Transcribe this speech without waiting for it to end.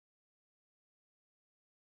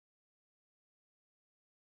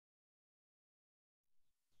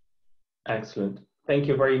Excellent. Thank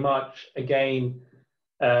you very much. Again,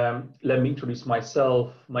 let me introduce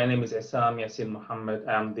myself. My name is Essam Yassin Mohammed.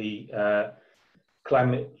 I'm the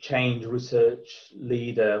climate change research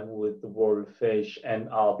leader with the WorldFish, and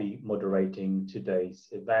I'll be moderating today's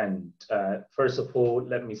event. First of all,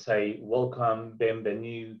 let me say welcome,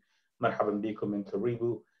 bienvenue, marhaban bikum and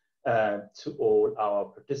karibu to all our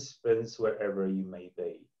participants wherever you may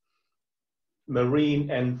be.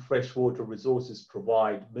 Marine and freshwater resources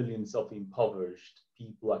provide millions of impoverished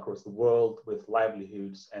people across the world with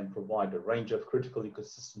livelihoods and provide a range of critical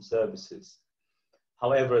ecosystem services.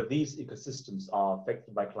 However, these ecosystems are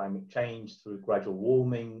affected by climate change through gradual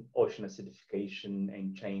warming, ocean acidification,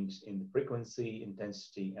 and change in the frequency,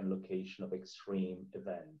 intensity, and location of extreme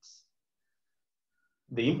events.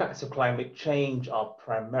 The impacts of climate change are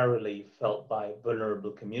primarily felt by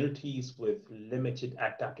vulnerable communities with limited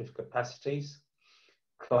adaptive capacities.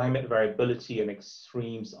 Climate variability and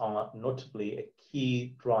extremes are notably a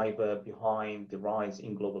key driver behind the rise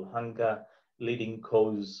in global hunger, leading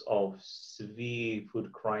cause of severe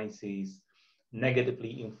food crises, negatively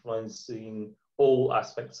influencing all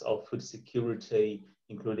aspects of food security,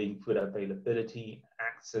 including food availability,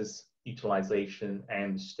 access, utilization,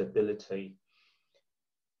 and stability.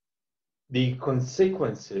 The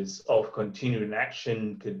consequences of continued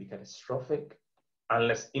inaction could be catastrophic.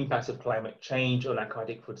 Unless impacts of climate change on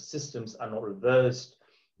aquatic food systems are not reversed,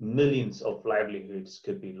 millions of livelihoods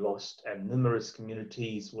could be lost and numerous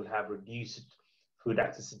communities will have reduced food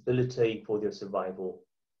accessibility for their survival.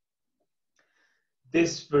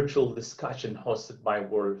 This virtual discussion hosted by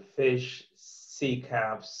WorldFish,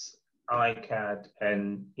 CCAFS, ICCCAD,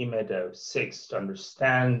 and EMEDO seeks to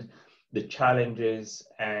understand the challenges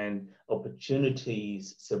and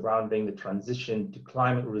opportunities surrounding the transition to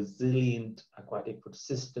climate resilient aquatic food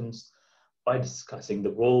systems by discussing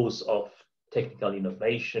the roles of technical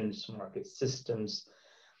innovations, market systems,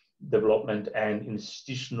 development, and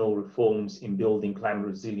institutional reforms in building climate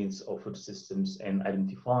resilience of food systems and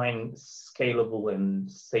identifying scalable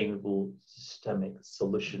and sustainable systemic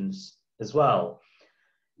solutions as well.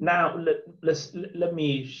 Now, let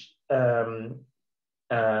me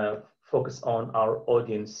focus on our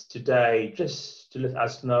audience today, just to let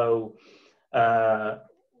us know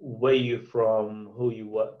where you're from, who you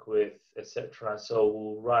work with, etc. So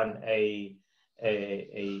we'll run a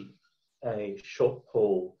short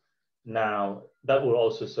poll now that will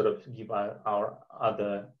also sort of give our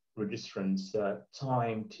other registrants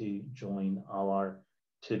time to join our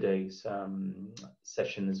today's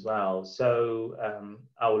session as well. So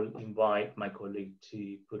I will invite my colleague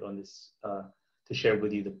to put on this to share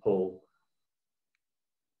with you the poll.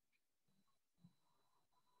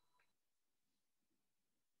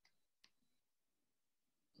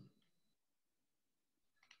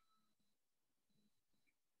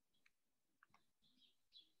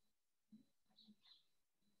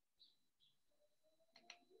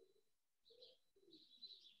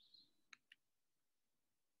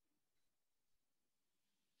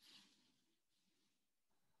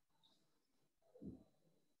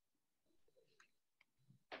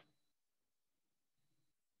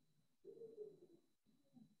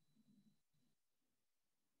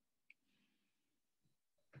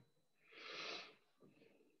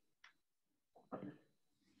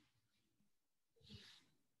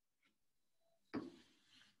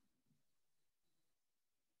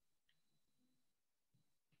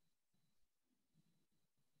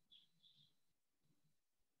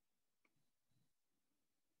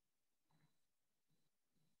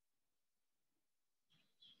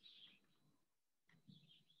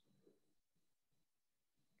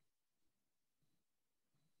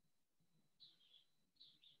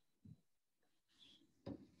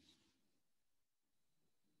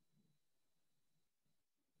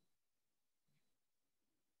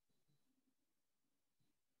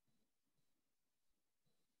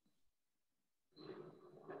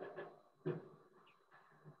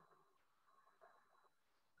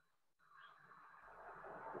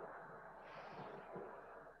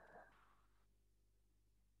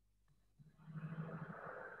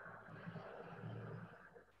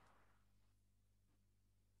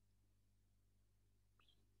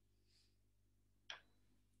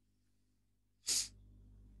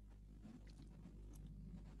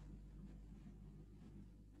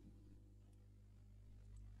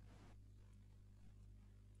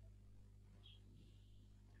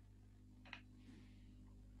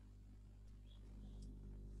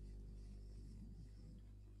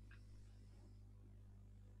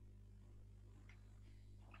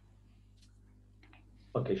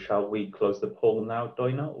 Okay, shall we close the poll now,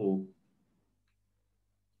 Doina? Or...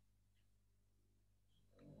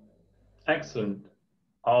 Excellent.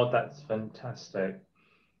 Oh, that's fantastic.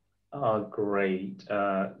 Oh, great.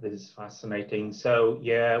 This is fascinating. So,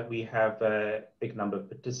 yeah, we have a big number of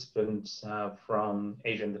participants from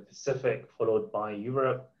Asia and the Pacific, followed by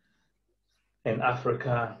Europe and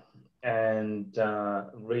Africa. And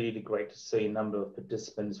really great to see a number of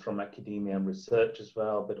participants from academia and research as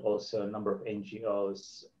well, but also a number of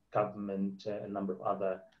NGOs, government, a number of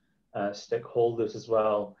other stakeholders as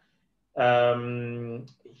well.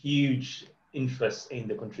 Huge interest in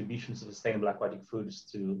the contributions of sustainable aquatic foods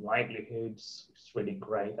to livelihoods, which is really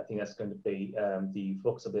great. I think that's going to be the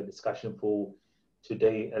focus of the discussion for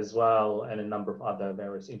today as well, and a number of other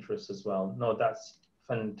various interests as well. No, that's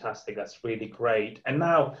fantastic. That's really great. And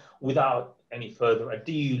now, without any further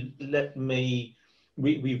ado,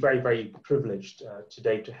 we're very, very privileged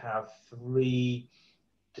today to have three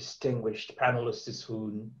distinguished panelists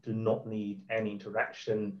who do not need any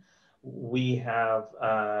introduction. We have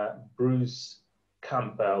Bruce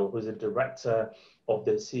Campbell, who's a director of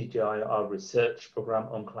the CGIAR research program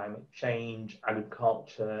on climate change,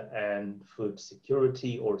 agriculture and food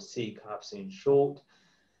security, or CCAFS in short.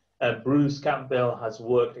 Bruce Campbell has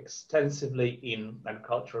worked extensively in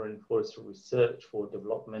agriculture and forestry research for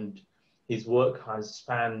development. His work has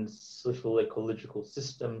spanned social ecological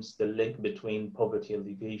systems, the link between poverty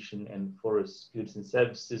alleviation and forest goods and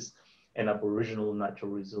services, and Aboriginal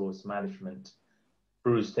natural resource management.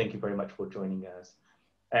 Bruce, thank you very much for joining us.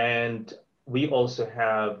 And we also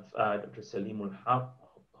have Dr. Saleemul,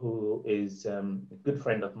 who is a good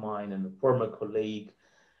friend of mine and a former colleague,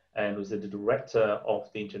 and was the director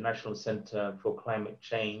of the International Center for Climate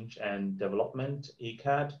Change and Development,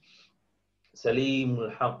 ICCCAD.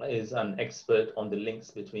 Saleemul is an expert on the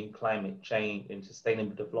links between climate change and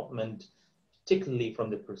sustainable development, particularly from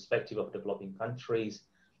the perspective of developing countries.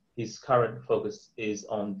 His current focus is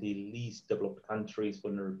on the least developed countries'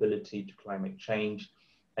 vulnerability to climate change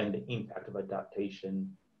and the impact of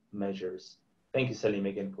adaptation measures. Thank you, Saleem,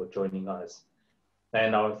 again for joining us.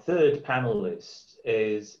 And our third panelist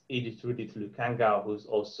is Editrudith Lukanga, who's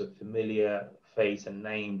also a familiar face and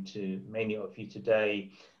name to many of you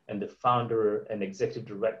today, and the founder and executive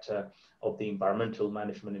director of the Environmental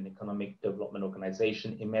Management and Economic Development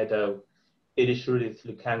Organization, EMEDO. Editrudith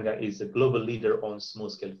Lukanga is a global leader on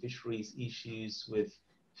small-scale fisheries issues with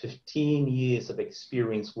 15 years of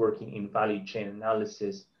experience working in value chain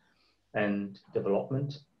analysis and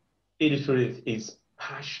development. Editrudith is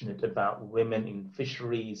passionate about women in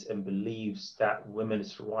fisheries and believes that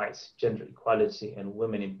women's rights, gender equality, and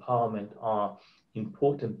women empowerment are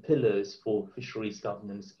important pillars for fisheries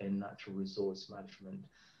governance and natural resource management.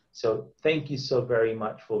 So thank you so very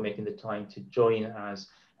much for making the time to join us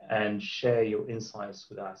and share your insights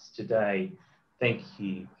with us today. Thank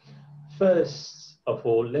you. First of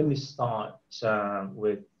all, let me start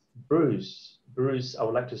with Bruce. Bruce, I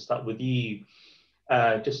would like to start with you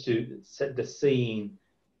just to set the scene,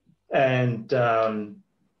 and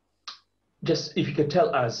just if you could tell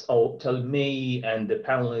us, or tell me and the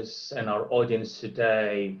panelists and our audience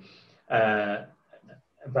today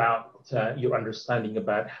about your understanding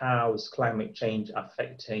about how is climate change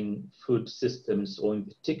affecting food systems, or in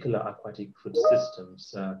particular aquatic food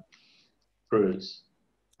systems. Bruce.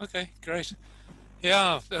 Okay, great.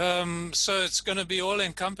 Yeah, so it's going to be all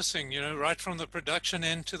encompassing, you know, right from the production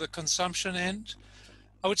end to the consumption end.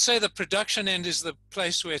 I would say the production end is the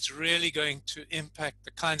place where it's really going to impact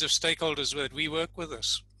the kinds of stakeholders that we work with,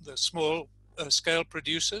 the small scale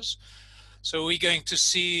producers. So we're going to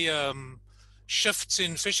see shifts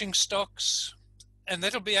in fishing stocks, and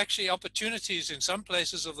that'll be actually opportunities in some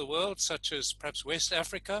places of the world, such as perhaps West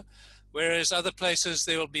Africa, whereas other places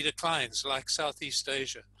there will be declines, like Southeast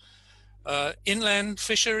Asia. Inland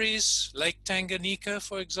fisheries, Lake Tanganyika,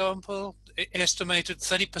 for example, estimated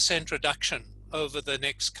 30% reduction over the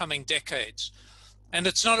next coming decades. And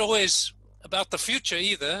it's not always about the future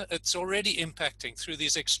either. It's already impacting through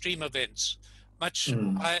these extreme events, much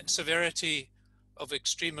higher severity of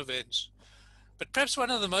extreme events. But perhaps one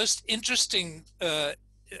of the most interesting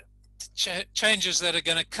changes that are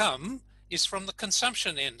going to come is from the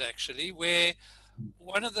consumption end, actually, where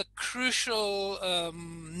one of the crucial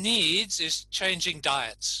needs is changing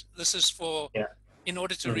diets. This is for, in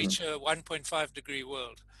order to reach a 1.5 degree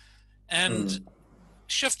world. And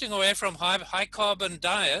shifting away from high carbon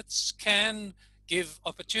diets can give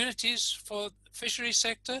opportunities for the fishery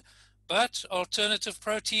sector, but alternative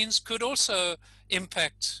proteins could also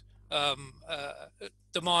impact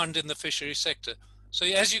demand in the fishery sector. So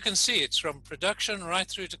as you can see, it's from production right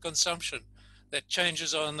through to consumption that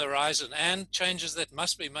changes are on the horizon, and changes that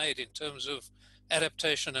must be made in terms of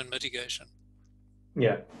adaptation and mitigation.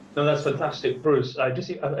 Yeah, no, that's fantastic, Bruce. Just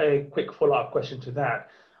a quick follow-up question to that.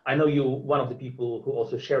 I know you're one of the people who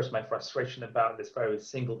also shares my frustration about this very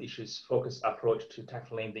single issues focused approach to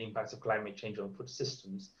tackling the impacts of climate change on food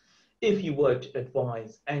systems. If you were to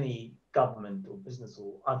advise any government or business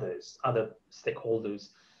or other stakeholders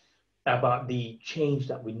about the change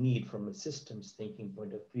that we need from a systems thinking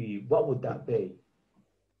point of view, what would that be?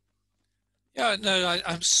 Yeah, no,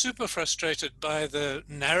 I'm super frustrated by the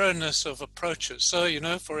narrowness of approaches. So, you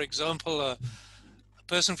know, for example, a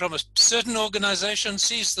person from a certain organization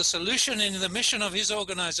sees the solution in the mission of his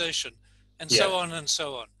organization, and Yeah. so on and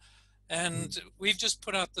so on. And we've just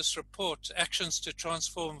put out this report, Actions to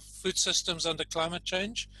Transform Food Systems Under Climate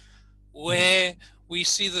Change, where we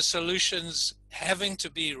see the solutions having to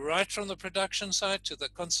be right from the production side to the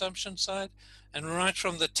consumption side, and right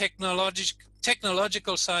from the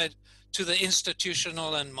technological side to the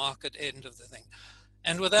institutional and market end of the thing.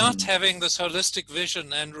 And without having this holistic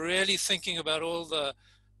vision and really thinking about all the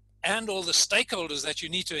stakeholders that you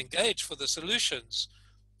need to engage for the solutions,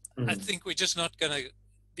 I think we're just not going to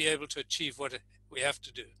be able to achieve what we have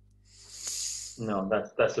to do. No,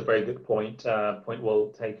 that's a very good point. Point well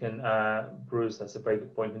taken, Bruce. That's a very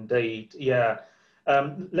good point indeed. Yeah.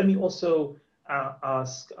 Let me also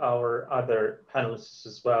ask our other panelists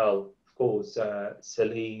as well, of course,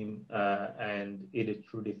 Saleem and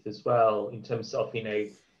Editrudith as well, in terms of, you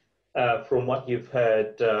know, from what you've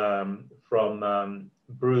heard from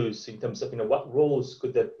Bruce, in terms of, you know, what roles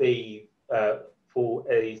could there be for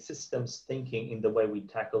a systems thinking in the way we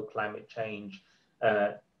tackle climate change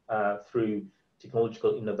through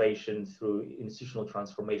technological innovation, through institutional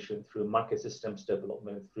transformation, through market systems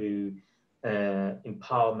development, through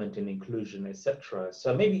empowerment and inclusion, etc.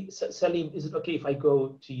 So maybe, Saleem, is it okay if I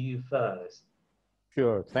go to you first?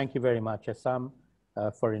 Sure. Thank you very much, Essam,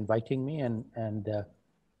 for inviting me and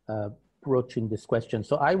approaching this question.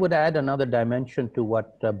 So I would add another dimension to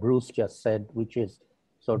what Bruce just said, which is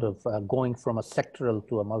sort of going from a sectoral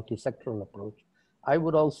to a multi-sectoral approach. I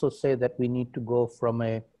would also say that we need to go from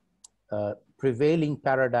a prevailing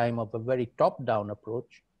paradigm of a very top-down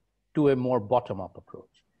approach to a more bottom-up approach.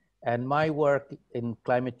 And my work in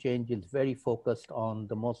climate change is very focused on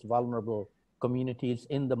the most vulnerable communities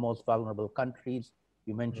in the most vulnerable countries.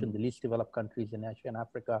 You mentioned the least developed countries in Asia and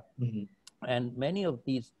Africa. And many of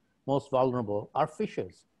these most vulnerable are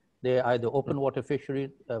fishers. They're either open water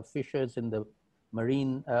fisheries, fishers in the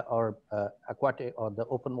marine or aquatic or the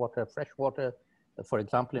open water, freshwater. For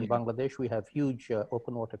example, in Bangladesh, we have huge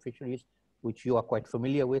open water fisheries, which you are quite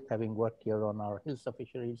familiar with, having worked here on our Hilsa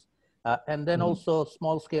fisheries. And then also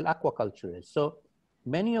small scale aquaculturists. So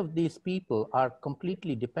many of these people are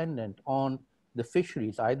completely dependent on the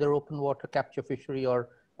fisheries, either open water capture fishery or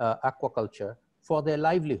aquaculture, for their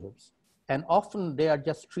livelihoods. And often they are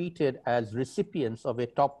just treated as recipients of a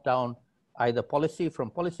top-down either policy from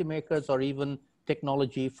policymakers or even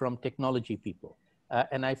technology from technology people.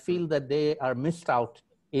 And I feel that they are missed out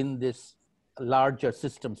in this larger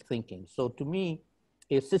systems thinking. So to me,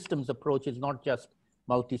 a systems approach is not just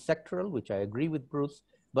multi-sectoral, which I agree with Bruce,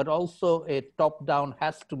 but also a top-down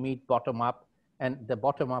has to meet bottom-up, and the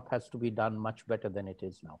bottom-up has to be done much better than it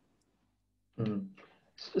is now.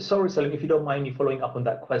 Sorry, Salim, if you don't mind me following up on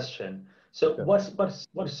that question. So sure.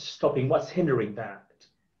 what's stopping, what's hindering that?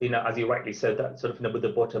 You know, as you rightly said, that sort of, you know, with the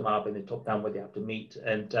bottom-up and the top-down where they have to meet,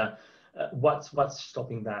 and what's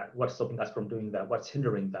stopping that? What's stopping us from doing that? What's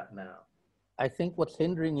hindering that now? I think what's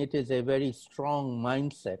hindering it is a very strong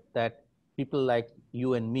mindset that people like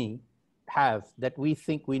you and me have, that we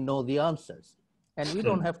think we know the answers. And we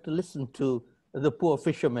don't have to listen to the poor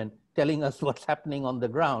fishermen telling us what's happening on the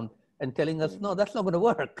ground and telling us, no, that's not going to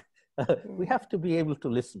work. We have to be able to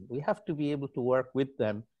listen. We have to be able to work with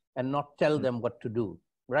them and not tell them what to do.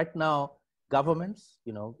 Right now, governments,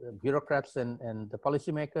 you know, bureaucrats and the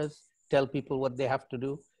policymakers tell people what they have to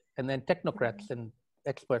do. And then technocrats and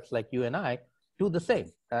experts like you and I do the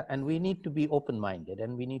same. And we need to be open-minded,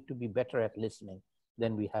 and we need to be better at listening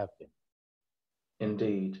than we have been.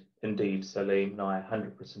 Indeed, indeed, Saleem. No, I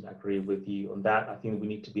 100% agree with you on that. I think we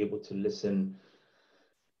need to be able to listen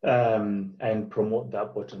and promote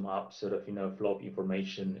that bottom-up sort of, you know, flow of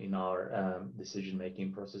information in our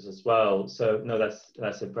decision-making process as well. So no,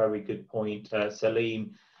 that's a very good point,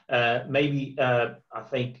 Saleem. Maybe I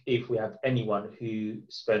think if we have anyone who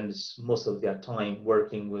spends most of their time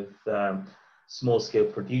working with small-scale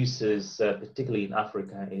producers, particularly in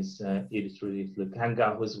Africa, is Editrudith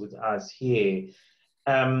Lukanga, who's with us here.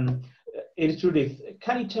 Editrudith,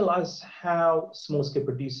 can you tell us how small-scale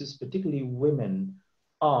producers, particularly women,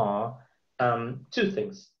 are? Two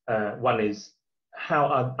things. One is how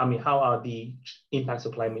are the impacts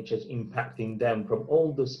of climate change impacting them from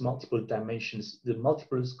all those multiple dimensions, the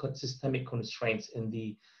multiple systemic constraints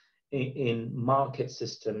in market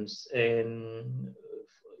systems,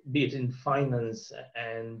 be it in finance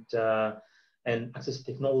and access to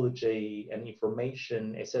technology and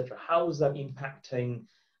information, etc. How is that impacting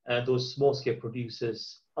those small-scale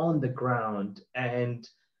producers on the ground?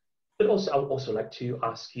 But also, I would also like to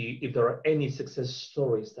ask you if there are any success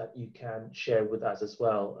stories that you can share with us as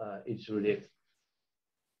well, Editrudith.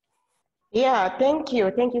 Yeah, thank you.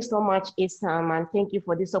 Thank you so much, Essam, and thank you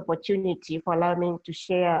for this opportunity for allowing me to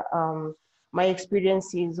share my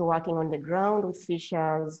experiences working on the ground with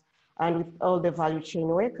fishers and with all the value chain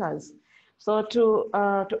workers. So to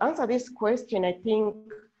answer this question, I think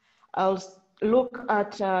I'll look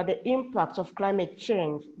at the impacts of climate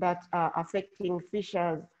change that are affecting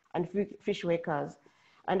fishers and fish workers.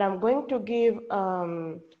 And I'm going to give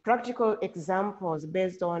practical examples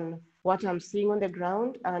based on what I'm seeing on the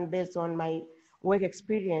ground and based on my work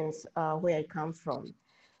experience where I come from.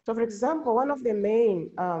 So for example, one of the main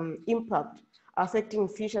impact affecting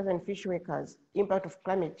fishers and fish workers, impact of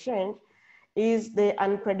climate change, is the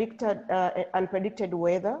unpredicted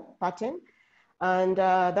weather pattern. And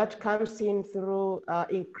that comes in through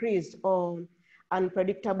increased or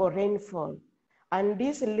unpredictable rainfall. And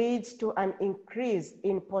this leads to an increase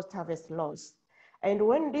in post-harvest loss. And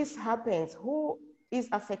when this happens, who is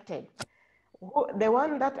affected? The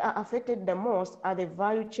ones that are affected the most are the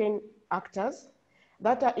value chain actors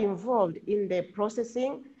that are involved in the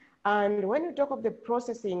processing. And when you talk of the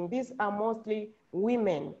processing, these are mostly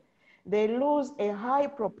women. They lose a high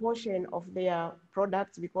proportion of their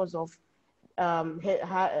products because of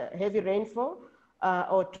heavy rainfall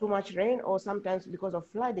or too much rain, or sometimes because of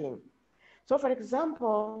flooding. So for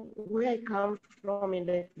example, where I come from in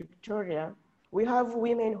Lake Victoria, we have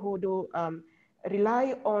women who do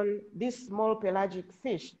rely on these small pelagic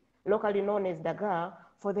fish, locally known as daga,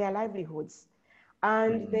 for their livelihoods.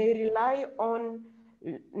 And they rely on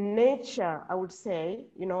nature, I would say,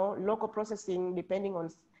 local processing depending on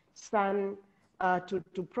sun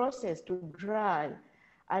to process, to dry.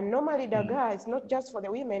 And normally daga is not just for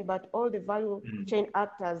the women, but all the value chain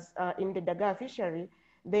actors in the daga fishery.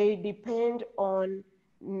 They depend on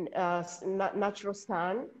natural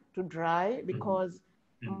sun to dry, because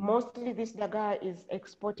mostly this daga is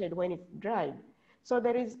exported when it's dried. So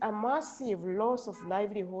there is a massive loss of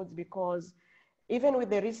livelihoods, because even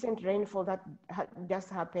with the recent rainfall that just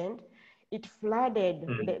happened, it flooded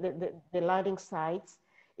the landing sites.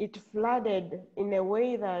 It flooded in a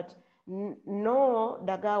way that no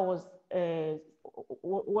daga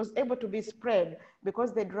was able to be spread,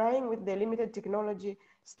 because the drying with the limited technology,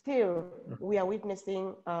 still we are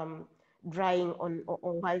witnessing drying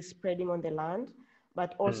while spreading on the land.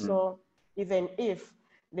 But also, even if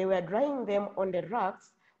they were drying them on the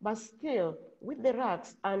racks, but still with the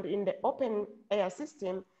racks and in the open air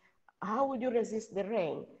system, how would you resist the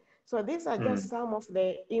rain? So these are just some of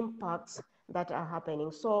the impacts that are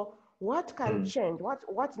happening. So what can change?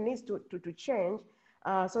 What needs to change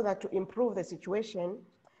so that to improve the situation?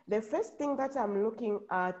 The first thing that I'm looking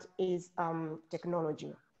at is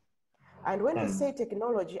technology. And when I say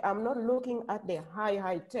technology, I'm not looking at the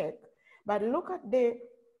high tech, but look at the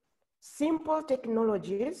simple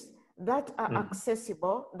technologies that are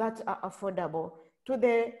accessible, that are affordable to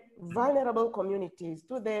the vulnerable communities,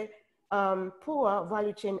 to the poor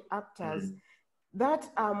value chain actors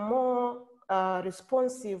that are more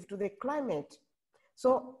responsive to the climate.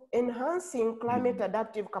 So enhancing climate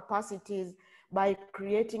adaptive capacities by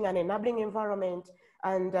creating an enabling environment,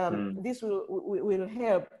 and this will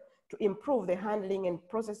help to improve the handling and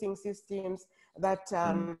processing systems that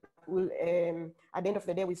will, at the end of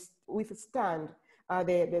the day, withstand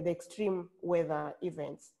the extreme weather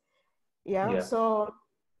events. Yeah. So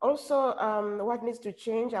also what needs to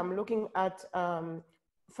change, I'm looking at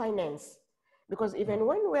finance, because even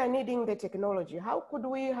when we are needing the technology, how could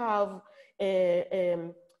we have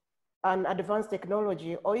an advanced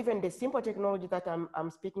technology, or even the simple technology that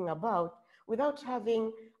I'm speaking about, without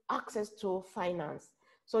having access to finance?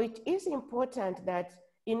 So it is important that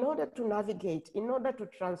in order to navigate, in order to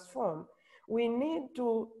transform, we need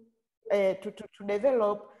to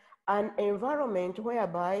develop an environment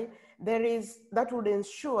whereby that would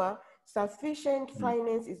ensure sufficient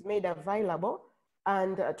finance is made available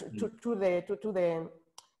and to the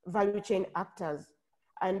value chain actors.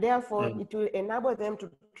 And therefore, it will enable them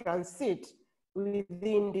to transit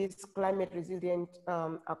within this climate resilient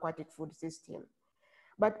aquatic food system.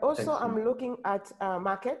 But also I'm looking at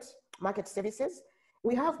market services.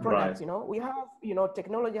 We have products, we have,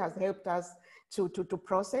 technology has helped us to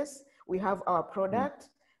process. We have our product,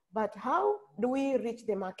 but how do we reach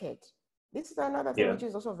the market? This is another thing which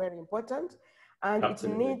is also very important, and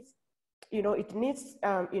Absolutely. it needs, it needs,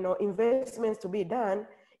 investments to be done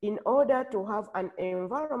in order to have an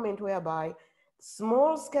environment whereby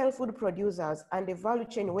small-scale food producers and the value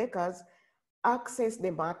chain workers access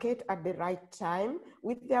the market at the right time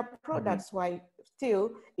with their products while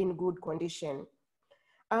still in good condition.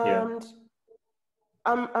 And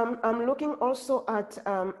I'm looking also at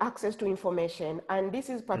access to information, and this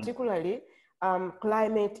is particularly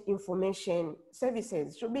climate information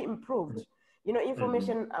services should be improved.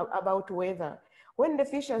 Information about weather. When the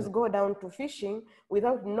fishers go down to fishing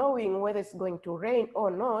without knowing whether it's going to rain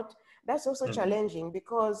or not, that's also challenging,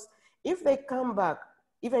 because if they come back,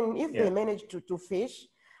 even if they manage to fish,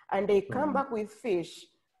 and they come back with fish,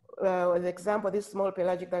 the example, this small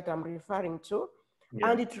pelagic that I'm referring to,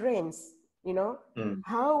 and it rains,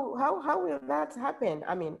 how will that happen?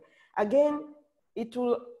 I mean, again, it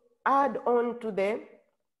will add on to the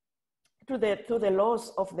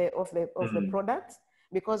loss of the product,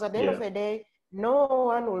 because at the end of the day, no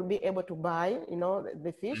one will be able to buy,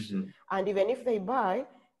 the fish, and even if they buy,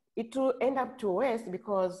 it will end up to waste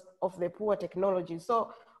because of the poor technology.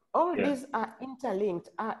 So all these are interlinked,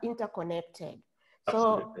 are interconnected.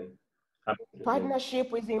 Absolutely. So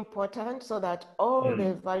partnership is important, so that all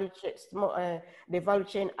the value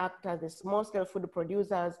chain actors, the small-scale food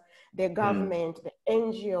producers, the government, the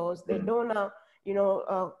NGOs, the donor,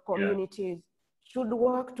 communities should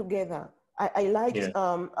work together. I liked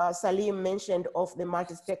Saleem mentioned of the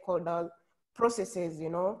multi-stakeholder processes,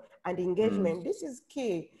 and engagement. This is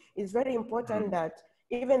key. It's very important that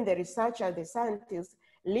even the researchers, the scientists,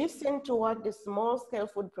 listen to what the small-scale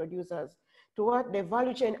food producers, to what the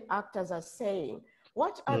value chain actors are saying.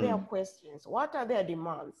 What are their questions? What are their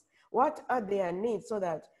demands? What are their needs, so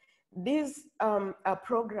that these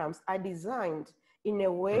programs are designed in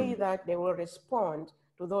a way that they will respond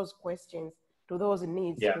to those questions, to those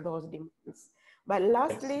needs, to those demands. But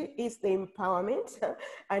lastly is the empowerment.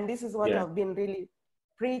 And this is what I've been really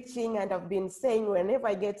preaching, and I've been saying whenever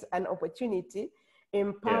I get an opportunity: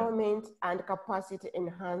 empowerment and capacity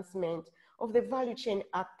enhancement of the value chain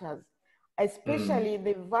actors, especially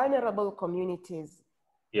the vulnerable communities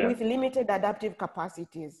with limited adaptive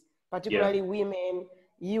capacities, particularly women,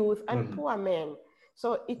 youth, and poor men.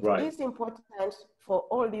 So it is important for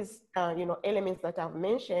all these elements that I've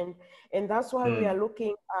mentioned, and that's why we are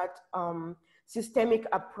looking at systemic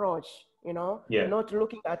approach, not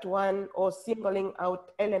looking at one or singling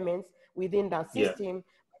out elements within that system,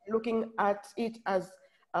 looking at it as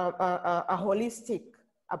a holistic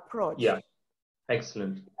approach.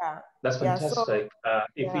 Excellent. That's fantastic.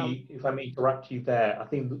 If I may interrupt you there, I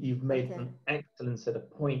think you've made an excellent set of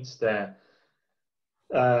points there.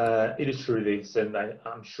 Editrudith, and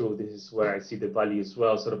I'm sure this is where I see the value as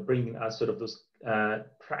well, sort of bringing us sort of those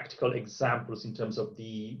practical examples in terms of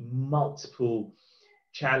the multiple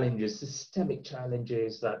challenges, systemic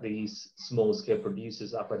challenges that these small-scale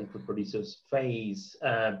producers, aquatic food producers face,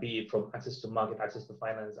 be it from access to market, access to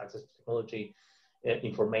finance, access to technology,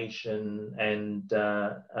 information, and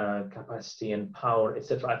capacity and power,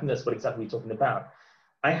 etc. I think that's what exactly we're talking about.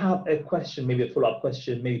 I have a question, maybe a follow-up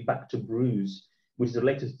question, maybe back to Bruce, which is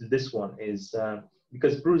related to this one, is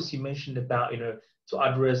because Bruce, you mentioned about, to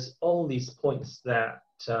address all these points that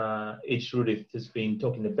Editrudith has been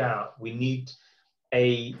talking about, we need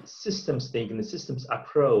a systems thinking, a systems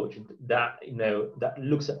approach that, that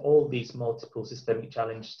looks at all these multiple systemic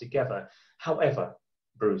challenges together. However,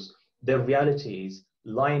 Bruce, the reality is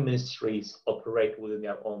line ministries operate within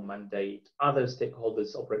their own mandate, other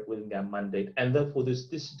stakeholders operate within their mandate, and therefore there's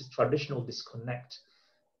this traditional disconnect,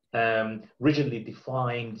 rigidly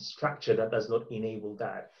defined structure that does not enable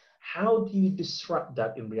that. How do you disrupt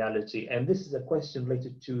that in reality? And this is a question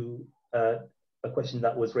related to a question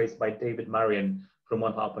that was raised by David Marion from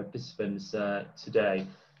one of our participants today.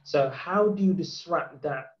 So how do you disrupt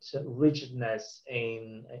that rigidness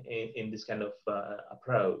in this kind of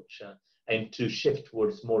approach and to shift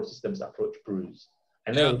towards more systems approach, Bruce?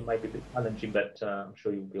 I know it might be a bit challenging, but I'm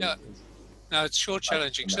sure you'll be able to. No, it's sure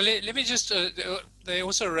challenging. So let me just, they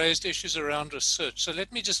also raised issues around research. So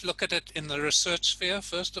let me just look at it in the research sphere,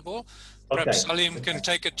 first of all. Perhaps Saleem can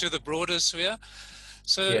take it to the broader sphere.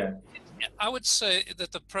 So I would say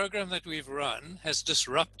that the program that we've run has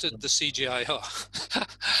disrupted the CGIAR.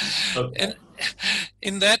 And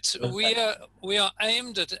in that we are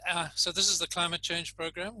aimed at, so this is the climate change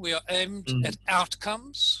program. We are aimed at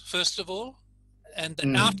outcomes, first of all. And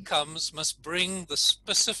the outcomes must bring the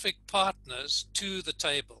specific partners to the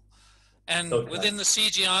table. And within the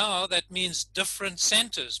CGIAR, that means different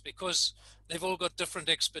centers, because they've all got different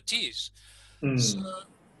expertise. So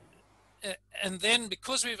and then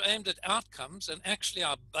because we've aimed at outcomes, and actually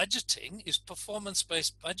our budgeting is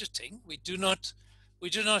performance-based budgeting, we do not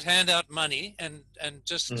hand out money and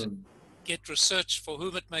just get research for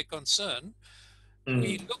whom it may concern.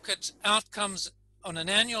 We look at outcomes on an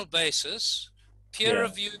annual basis, peer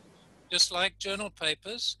reviewed, just like journal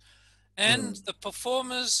papers, and the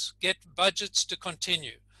performers get budgets to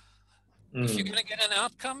continue. If you're going to get an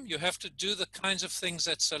outcome, you have to do the kinds of things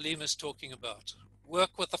that Saleem is talking about.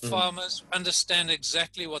 Work with the farmers, understand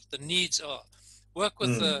exactly what the needs are. Work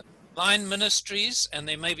with the line ministries, and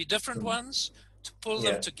there may be different ones, to pull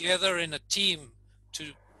them together in a team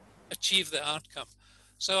to achieve the outcome.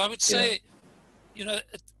 So I would say, you know,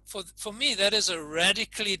 for me, that is a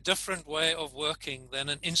radically different way of working than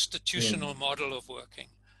an institutional model of working.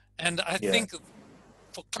 And I think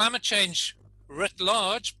for climate change writ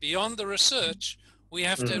large, beyond the research, we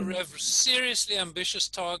have to have seriously ambitious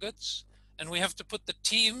targets, and we have to put the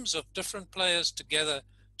teams of different players together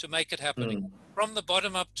to make it happening, from the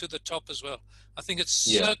bottom up to the top as well. I think it's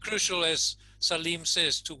so crucial, as Saleem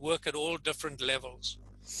says, to work at all different levels.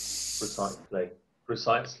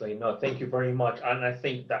 Precisely. No, thank you very much. And I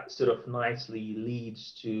think that sort of nicely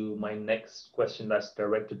leads to my next question that's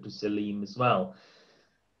directed to Saleem as well.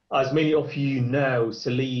 As many of you know,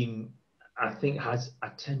 Saleem, I think, has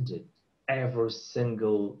attended every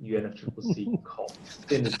single UNFCCC COP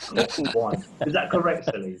since COP1. Is that correct,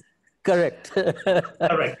 Saleem? Correct.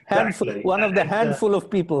 Correct. Exactly. One of the handful of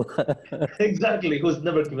people. Exactly, who's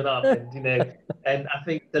never given up. And, you know, and I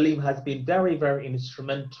think Saleem has been very, very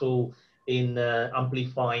instrumental in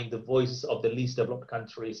amplifying the voices of the least developed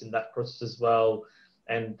countries in that process as well.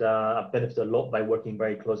 And I've benefited a lot by working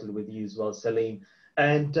very closely with you as well, Saleem.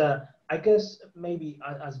 And I guess maybe,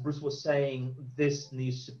 as Bruce was saying, this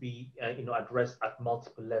needs to be you know, addressed at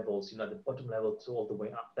multiple levels, you know, the bottom level to all the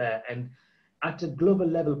way up there. And at a global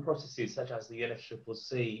level, processes such as the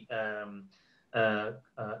UNFCCC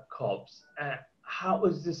COPs, how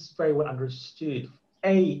is this very well understood?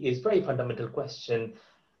 Is very fundamental question.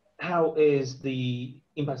 How is the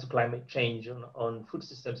impact of climate change on food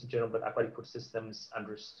systems in general, but aquatic food systems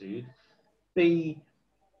understood? B,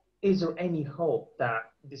 is there any hope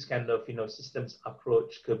that this kind of, you know, systems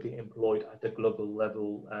approach could be employed at the global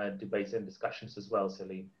level debates and discussions as well,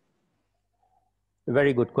 Saleem?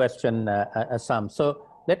 Very good question, Essam. So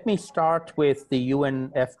let me start with the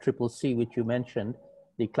UNFCCC, which you mentioned,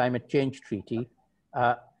 the Climate Change Treaty.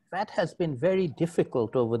 That has been very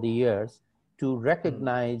difficult over the years to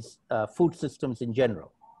recognize food systems in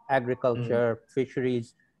general, agriculture,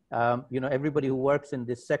 fisheries. You know, everybody who works in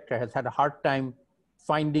this sector has had a hard time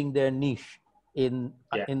finding their niche in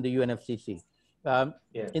the UNFCCC.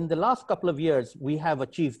 In the last couple of years, we have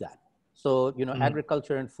achieved that. So, you know,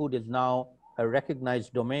 agriculture and food is now a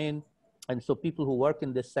recognized domain. And so people who work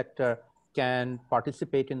in this sector can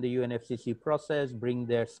participate in the UNFCCC process, bring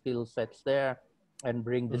their skill sets there, and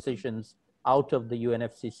bring decisions out of the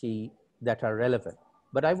UNFCCC that are relevant.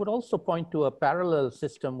 But I would also point to a parallel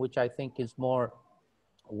system, which I think is more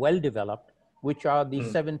well-developed, which are the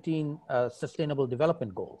 17 Sustainable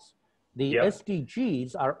Development Goals. The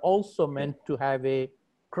SDGs are also meant to have a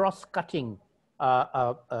cross-cutting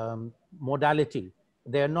modality.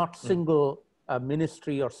 They're not single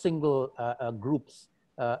ministry or single groups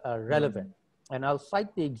relevant. And I'll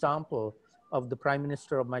cite the example of the Prime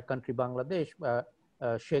Minister of my country, Bangladesh,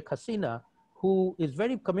 Sheikh Hasina, who is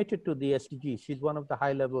very committed to the SDGs. She's one of the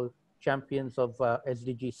high-level champions of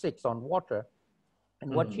SDG 6 on water.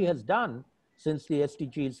 And what she has done since the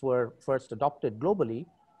SDGs were first adopted globally,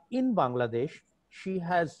 in Bangladesh, she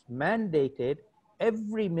has mandated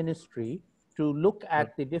every ministry to look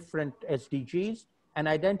at the different SDGs and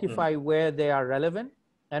identify where they are relevant.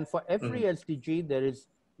 And for every SDG, there is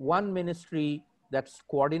one ministry that's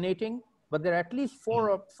coordinating, but there are at least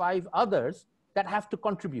 4 or 5 others that have to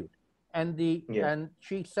contribute. And and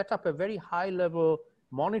she set up a very high-level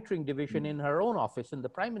monitoring division in her own office, in the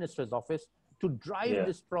Prime Minister's office, to drive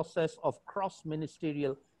this process of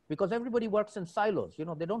cross-ministerial, because everybody works in silos. You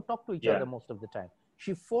know, they don't talk to each other most of the time.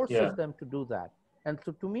 She forces them to do that. And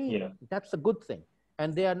so to me, that's a good thing.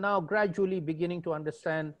 And they are now gradually beginning to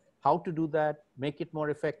understand how to do that, make it more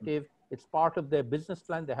effective. It's part of their business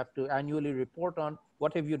plan. They have to annually report on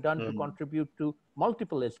what have you done to contribute to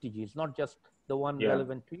multiple SDGs, not just the one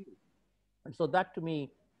relevant to you. And so that to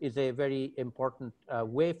me is a very important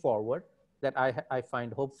way forward that I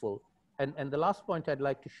find hopeful. And the last point I'd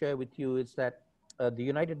like to share with you is that the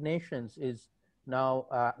United Nations is now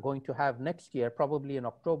going to have next year, probably in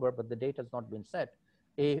October, but the date has not been set,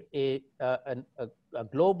 a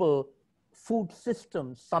global food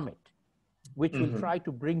systems summit, which will try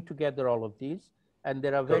to bring together all of these. And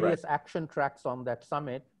there are various action tracks on that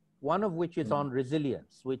summit, one of which is on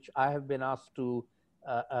resilience, which I have been asked to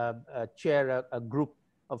chair a group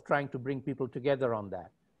of trying to bring people together on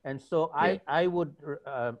that. And so I would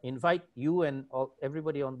invite you and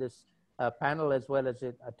everybody on this panel, as well as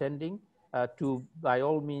attending, to by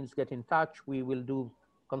all means get in touch. We will do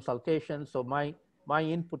consultations. So my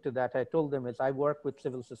input to that, I told them, is I work with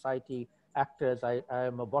civil society actors. I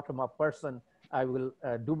am a bottom-up person. I will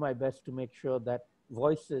do my best to make sure that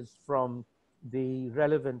voices from the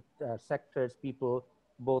relevant sectors, people,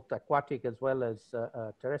 both aquatic as well as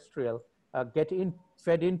terrestrial, get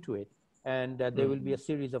fed into it. And there will be a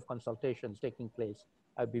series of consultations taking place.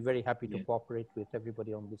 I'd be very happy to cooperate with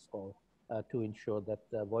everybody on this call to ensure that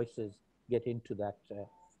voices get into that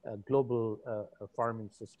global farming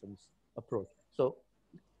systems approach. So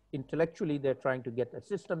intellectually, they're trying to get a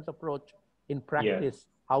systems approach. In practice,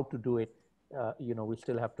 how to do it, you know, we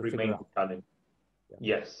still have to figure out. Challenge.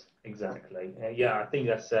 Yes, exactly. I think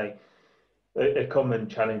that's a common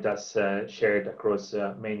challenge that's shared across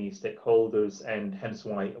many stakeholders, and hence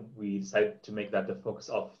why we decided to make that the focus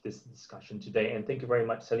of this discussion today. And thank you very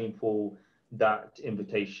much, Saleem, for that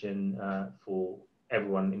invitation for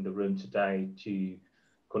everyone in the room today to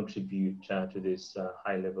contribute to this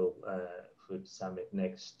high-level food summit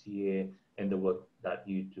next year, and the work that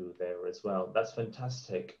you do there as well. That's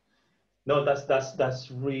fantastic. No,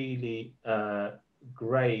 that's really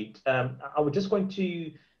great. I was just going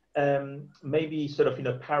to maybe sort of, you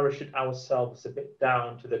know, parachute ourselves a bit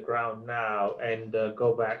down to the ground now and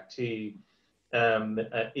go back to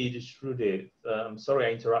Editrudith. I'm sorry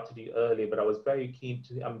I interrupted you earlier, but I was very keen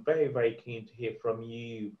to, I'm very keen to hear from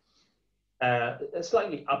you a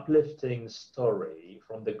slightly uplifting story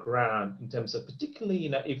from the ground in terms of, particularly, you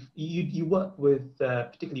know, if you work with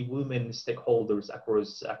particularly women stakeholders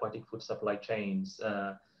across aquatic food supply chains,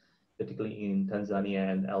 particularly in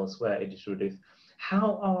Tanzania and elsewhere, Editrudith.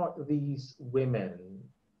 How are these women,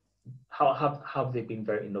 how have they been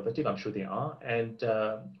very innovative? I'm sure they are. And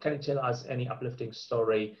can you tell us any uplifting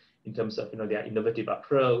story in terms of, you know, their innovative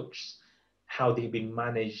approach, how they've been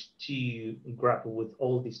managed to grapple with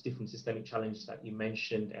all these different systemic challenges that you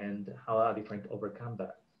mentioned, and how are they trying to overcome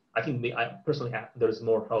that? I think personally, there's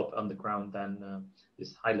more help on the ground than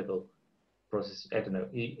this high-level process. I don't know,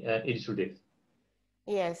 Editrudith.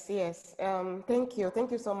 Yes. Thank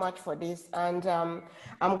you so much for this. And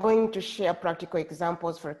I'm going to share practical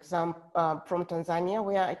examples, for example, from Tanzania,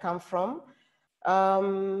 where I come from.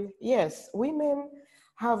 Yes, women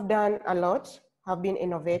have done a lot, have been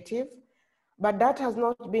innovative, but that has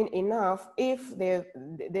not been enough if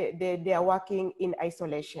they are working in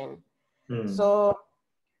isolation. So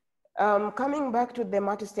coming back to the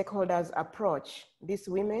multi-stakeholders approach, these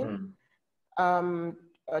women,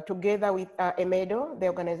 together with EMEDO, the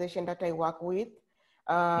organization that I work with,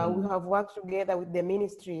 we have worked together with the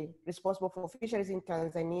ministry responsible for fisheries in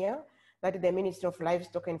Tanzania, that is the Ministry of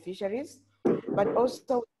Livestock and Fisheries, but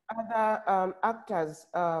also other actors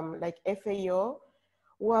like FAO,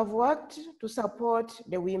 who have worked to support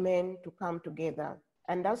the women to come together.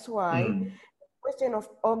 And that's why the question of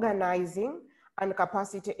organizing and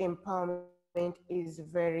capacity empowerment is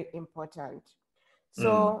very important.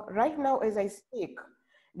 So right now, as I speak,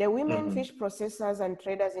 the women fish processors and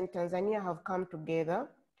traders in Tanzania have come together.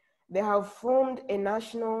 They have formed a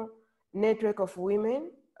national network of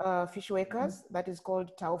women fish workers that is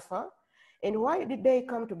called TAUFA. And why did they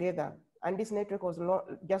come together? And this network was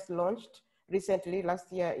just launched recently,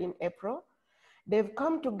 last year in April. They've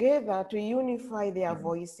come together to unify their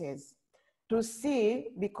voices, to see,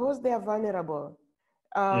 because they are vulnerable,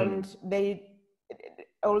 and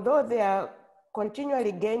although they are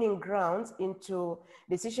continually gaining grounds into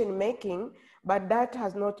decision making, but that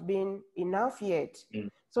has not been enough yet.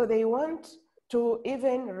 So they want to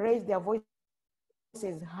even raise their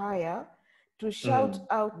voices higher, to shout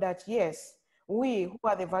out that, yes, we who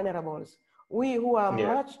are the vulnerables, we who are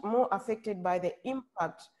much more affected by the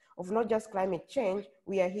impact of not just climate change,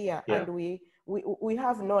 we are here, and we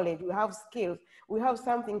have knowledge, we have skills, we have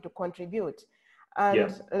something to contribute.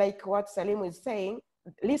 And like what Saleemul is saying,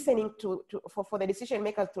 listening for the decision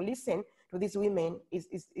makers to listen to these women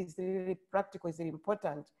is really practical, is really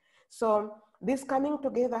important. So this coming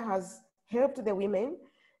together has helped the women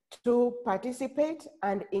to participate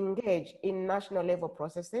and engage in national level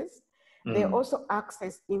processes. They also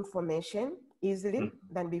access information easily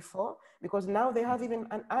than before, because now they have even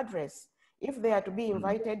an address. If they are to be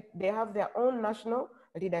invited, they have their own national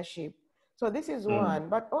leadership. So this is one,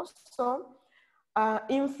 but also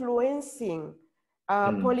influencing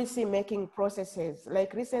policy making processes.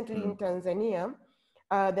 Like recently in Tanzania,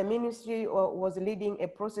 the ministry was leading a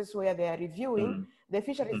process where they are reviewing the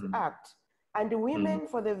Fisheries Act. And women,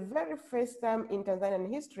 for the very first time in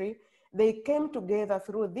Tanzanian history, they came together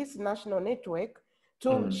through this national network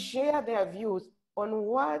to share their views on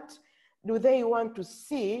what do they want to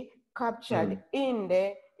see captured in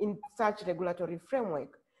such regulatory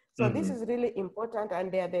framework. So this is really important,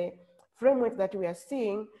 and they are the framework that we are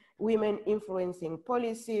seeing women influencing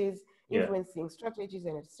policies, influencing strategies,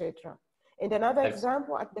 and etc. And another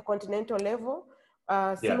example at the continental level,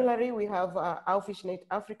 similarly, we have our FishNet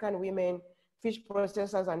African Women Fish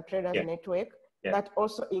Processors and Traders Network that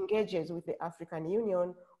also engages with the African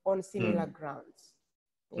Union on similar grounds.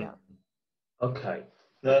 Yeah. Okay,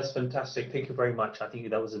 no, that's fantastic. Thank you very much. I think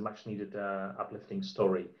that was a much needed uplifting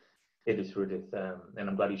story, Editrudith, and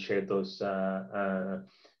I'm glad you shared those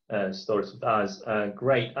stories with us.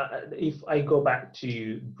 Great. If I go back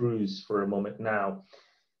to Bruce for a moment now.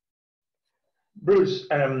 Bruce,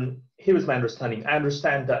 here is my understanding. I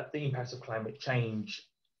understand that the impacts of climate change,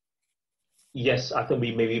 yes, I think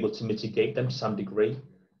we may be able to mitigate them to some degree.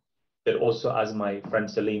 But also, as my friend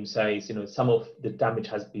Saleem says, you know, some of the damage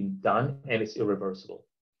has been done and it's irreversible.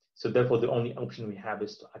 So therefore, the only option we have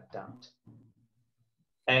is to adapt.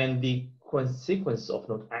 And the consequence of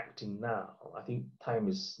not acting now, I think time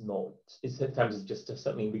is not, time is just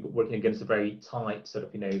certainly we're working against a very tight sort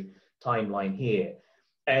of, you know, timeline here.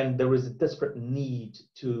 And there is a desperate need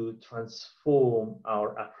to transform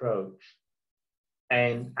our approach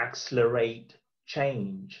and accelerate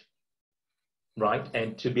change, right?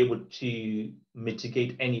 And to be able to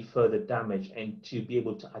mitigate any further damage and to be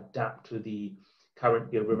able to adapt to the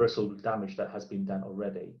current irreversible damage that has been done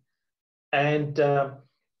already. And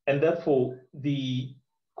therefore, the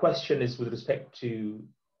question is with respect to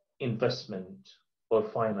investment or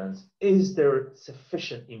finance, is there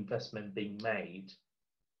sufficient investment being made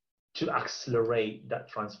to accelerate that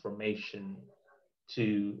transformation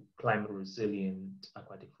to climate resilient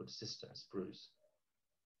aquatic food systems, Bruce?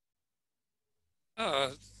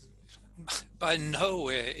 By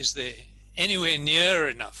nowhere is there anywhere near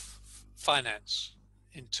enough finance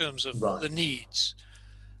in terms of the needs.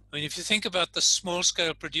 I mean, if you think about the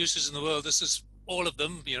small-scale producers in the world, this is all of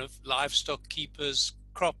them, you know, livestock keepers,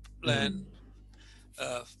 cropland,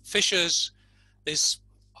 fishers, there's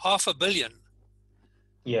 500 million.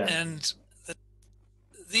 Yeah. And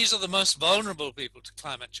these are the most vulnerable people to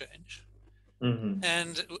climate change.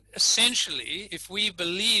 And essentially, if we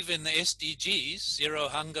believe in the SDGs, zero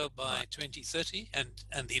hunger by 2030,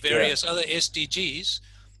 and the various other SDGs,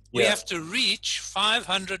 we have to reach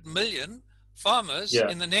 500 million farmers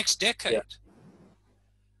in the next decade.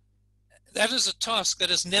 That is a task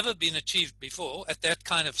that has never been achieved before at that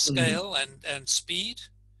kind of scale and speed.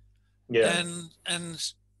 And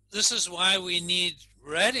this is why we need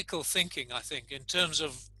radical thinking, I think, in terms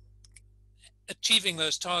of achieving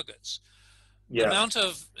those targets. The amount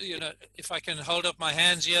of, you know, if I can hold up my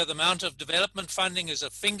hands here, the amount of development funding is a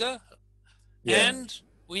finger, and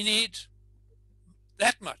we need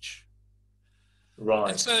that much. Right.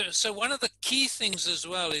 And so one of the key things as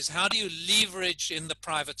well is how do you leverage in the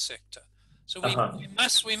private sector? So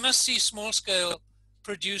we must see small-scale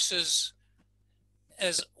producers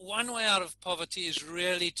as one way out of poverty is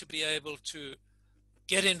really to be able to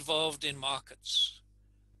get involved in markets.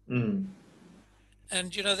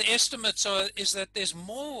 And, you know, the estimates is that there's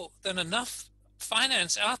more than enough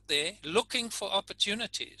finance out there looking for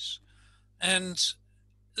opportunities. And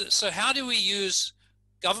so how do we use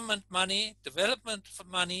government money, development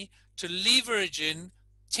money, to leverage in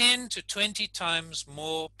 10 to 20 times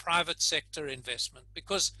more private sector investment?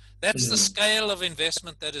 Because that's the scale of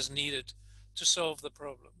investment that is needed to solve the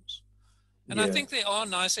problems. And I think there are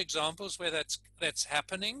nice examples where that's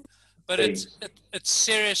happening, but it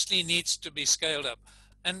seriously needs to be scaled up.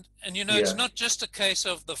 And you know, it's not just a case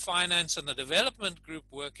of the finance and the development group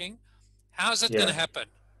working. How's it going to happen?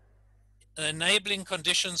 Enabling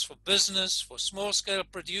conditions for business, for small-scale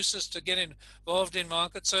producers to get involved in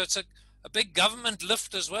markets. So it's a big government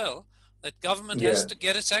lift as well, that government has to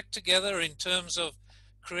get its act together in terms of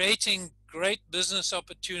creating great business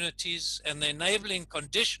opportunities and the enabling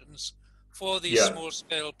conditions for these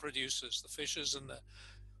small-scale producers, the fishers and the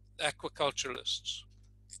aquaculturists.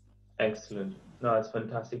 Excellent. No, that's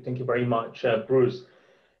fantastic. Thank you very much, Bruce.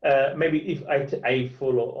 Maybe if I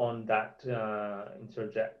follow on that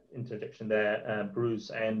interjection there,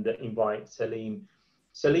 Bruce, and invite Saleem.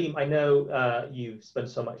 Saleem, I know you've spent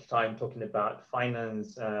so much time talking about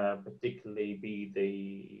finance, particularly be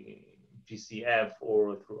the GCF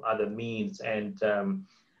or through other means, and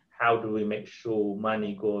how do we make sure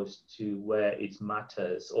money goes to where it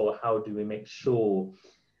matters, or how do we make sure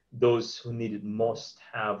those who need it most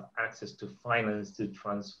have access to finance to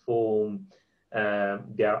transform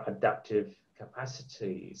their adaptive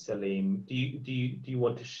capacity. Saleem, do you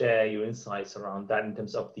want to share your insights around that in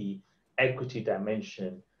terms of the equity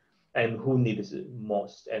dimension and who needs it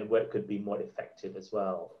most and where it could be more effective as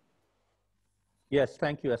well? Yes,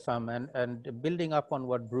 thank you, Essam. And building up on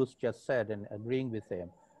what Bruce just said and agreeing with him,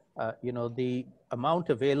 you know, the amount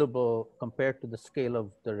available compared to the scale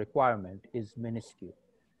of the requirement is minuscule.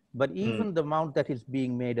 But even the amount that is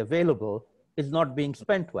being made available is not being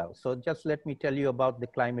spent well. So just let me tell you about the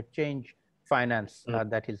climate change finance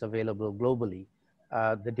that is available globally.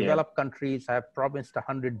 The developed countries have promised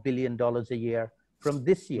 $100 billion a year from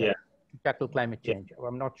this year to tackle climate change.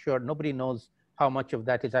 I'm not sure, nobody knows how much of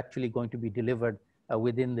that is actually going to be delivered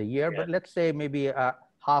within the year, but let's say maybe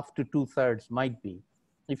half to 2/3 might be.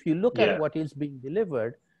 If you look at what is being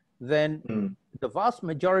delivered, then the vast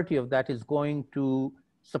majority of that is going to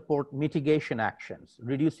support mitigation actions,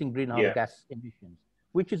 reducing greenhouse gas emissions,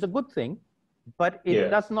 which is a good thing, but it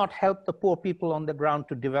does not help the poor people on the ground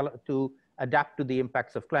to adapt to the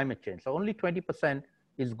impacts of climate change. So only 20%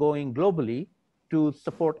 is going globally to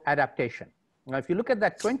support adaptation. Now, if you look at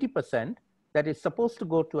that 20% that is supposed to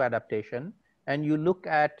go to adaptation, and you look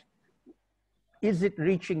at, is it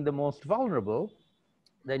reaching the most vulnerable,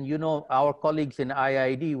 then you know our colleagues in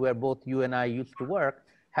IID, where both you and I used to work,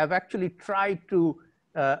 have actually tried to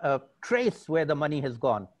trace where the money has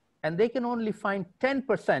gone. And they can only find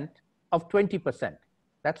 10% of 20%.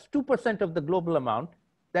 That's 2% of the global amount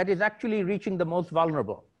that is actually reaching the most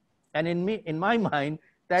vulnerable. And in my mind,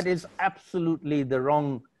 that is absolutely the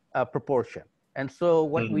wrong proportion. And so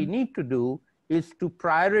what we need to do is to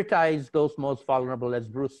prioritize those most vulnerable. As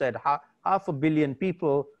Bruce said, half a billion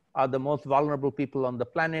people are the most vulnerable people on the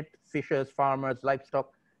planet: fishers, farmers,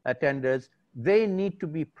 livestock tenders. They need to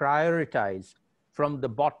be prioritized from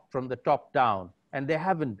the top down, and they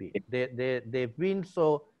haven't been. They've been so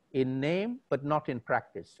in name, but not in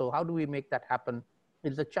practice. So how do we make that happen?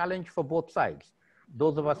 It's a challenge for both sides.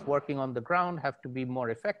 Those of us working on the ground have to be more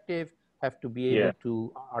effective, have to be able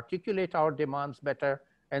to articulate our demands better,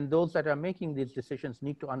 and those that are making these decisions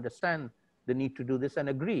need to understand the need to do this and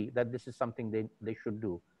agree that this is something they should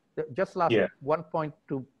do. Just last one point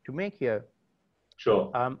to make here.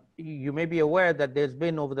 Sure. You may be aware that there's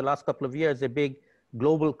been, over the last couple of years, a big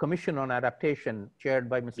global commission on adaptation chaired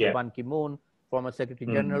by Mr. Ban Ki-moon, former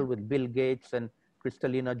Secretary General, with Bill Gates and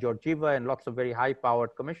Kristalina Georgieva and lots of very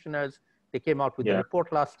high-powered commissioners. They came out with a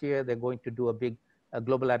report last year. They're going to do a big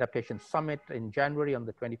global adaptation summit in January, on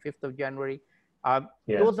the 25th of January.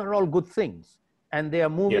 Those are all good things, and they are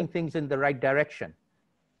moving things in the right direction,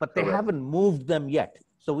 but they haven't moved them yet.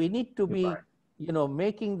 So we need to be, you know,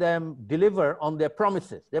 making them deliver on their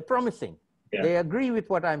promises. They're promising. They agree with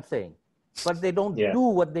what I'm saying, but they don't do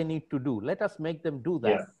what they need to do. Let us make them do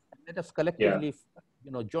that. Let us collectively,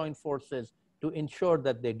 you know, join forces to ensure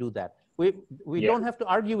that they do that. We don't have to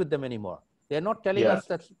argue with them anymore. They're not telling us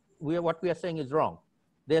that what we are saying is wrong.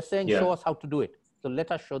 They're saying, show us how to do it. So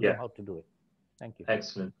let us show them how to do it. Thank you.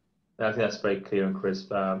 Excellent. I think that's very clear and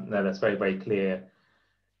crisp. No, that's very, very clear.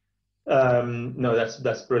 No,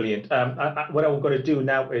 that's brilliant. What I'm going to do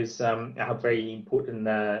now is I have a very important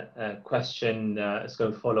question. It's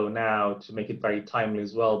going to follow now to make it very timely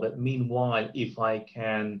as well. But meanwhile, if I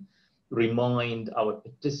can remind our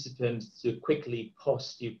participants to quickly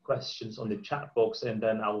post your questions on the chat box, and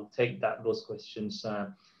then I'll take those questions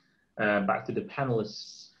back to the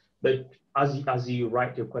panelists. But as you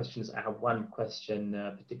write your questions, I have one question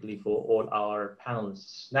particularly for all our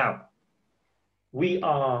panelists. Now, we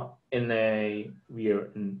are in a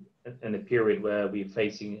period where we're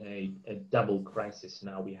facing a double crisis.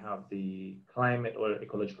 Now we have the climate or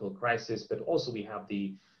ecological crisis, but also we have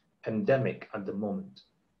the pandemic at the moment.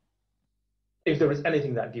 If there is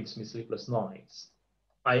anything that gives me sleepless nights,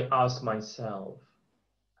 I ask myself,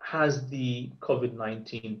 has the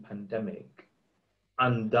COVID-19 pandemic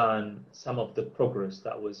undone some of the progress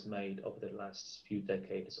that was made over the last few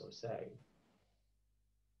decades or so?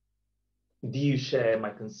 Do you share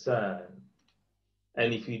my concern?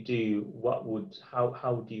 And if you do,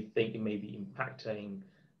 how do you think it may be impacting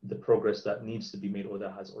the progress that needs to be made or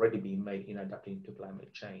that has already been made in adapting to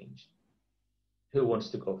climate change? Who wants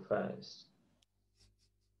to go first?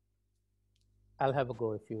 I'll have a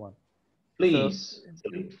go if you want. Please. So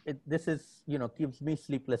this is, you know, gives me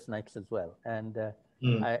sleepless nights as well. And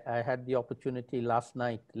I had the opportunity last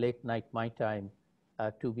night, late night my time,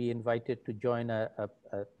 to be invited to join a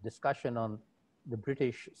discussion on the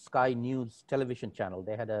British Sky News television channel.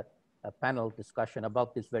 They had a panel discussion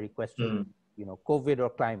about this very question you know, COVID or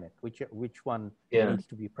climate, which one needs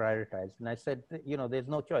to be prioritized? And I said, you know, there's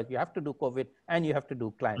no choice. You have to do COVID and you have to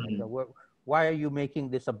do climate. Why are you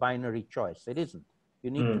making this a binary choice? It isn't.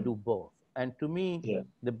 You need to do both. And to me,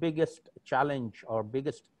 the biggest challenge or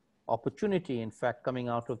biggest opportunity, in fact, coming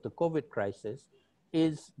out of the COVID crisis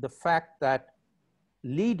is the fact that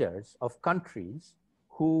leaders of countries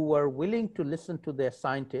who were willing to listen to their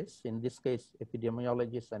scientists, in this case,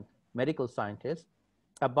 epidemiologists and medical scientists,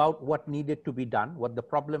 about what needed to be done, what the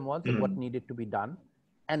problem was and what needed to be done,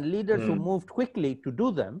 and leaders who moved quickly to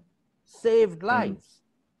do them saved lives.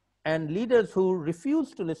 And leaders who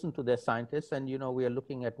refused to listen to their scientists, and you know, we are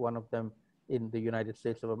looking at one of them in the United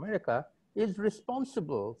States of America, is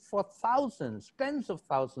responsible for thousands, tens of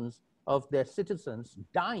thousands of their citizens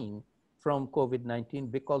dying from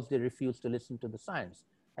COVID-19 because they refused to listen to the science.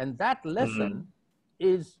 And that lesson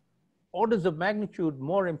is orders of magnitude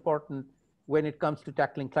more important when it comes to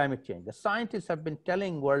tackling climate change. The scientists have been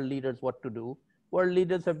telling world leaders what to do. World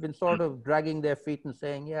leaders have been sort of dragging their feet and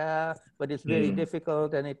saying, yeah, but it's very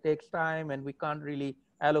difficult and it takes time and we can't really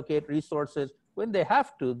allocate resources. When they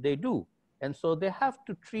have to, they do. And so they have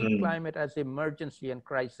to treat climate as emergency and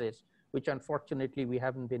crisis, which unfortunately we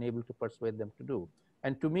haven't been able to persuade them to do.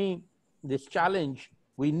 And to me, this challenge,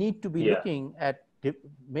 we need to be looking at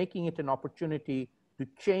making it an opportunity to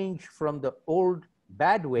change from the old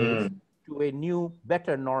bad ways to a new,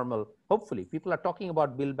 better normal. Hopefully, people are talking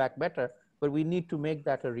about Build Back Better, but we need to make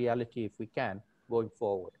that a reality if we can going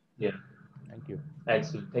forward. Yeah. Thank you.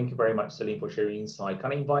 Excellent. Thank you very much, Saleem, for sharing insight.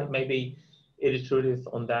 Can I invite maybe Editrudith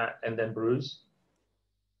on that and then Bruce?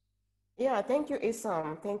 Yeah, thank you,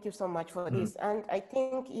 Essam. Thank you so much for this. And I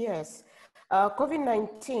think, yes,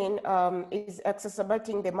 COVID-19 is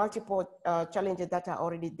exacerbating the multiple challenges that are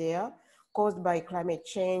already there, caused by climate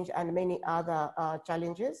change and many other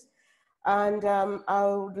challenges. And I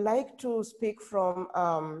would like to speak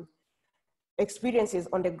from experiences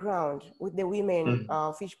on the ground with the women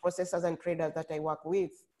fish processors and traders that I work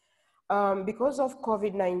with. Because of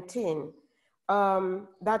COVID-19,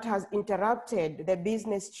 that has interrupted the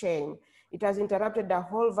business chain. It has interrupted the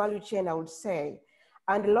whole value chain, I would say.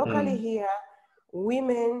 And locally here,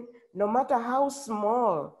 women, no matter how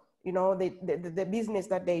small, you know, the business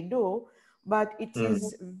that they do, but it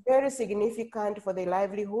is very significant for their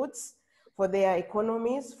livelihoods, for their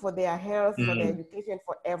economies, for their health, for their education,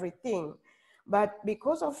 for everything. But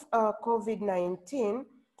because of COVID-19,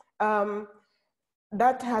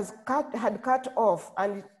 that had cut off,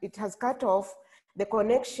 and it has cut off the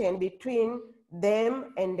connection between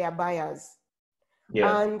them and their buyers.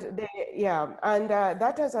 And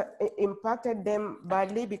that has impacted them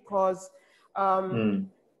badly because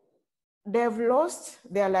they've lost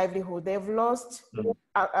their livelihood. They've lost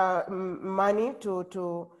money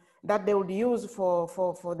that they would use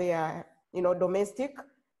for their, you know, domestic,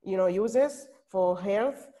 you know, uses, for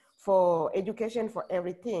health, for education, for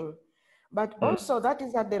everything. But also that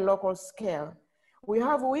is at the local scale. We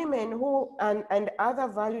have women who, and other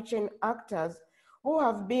value chain actors who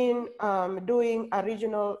have been doing a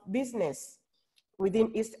regional business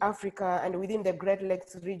within East Africa and within the Great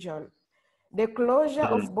Lakes region. The closure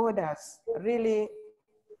of borders really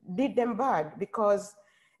did them bad because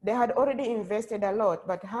they had already invested a lot,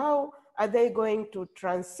 but how are they going to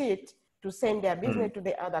transit to send their business to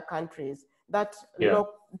the other countries that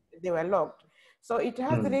they were locked? So it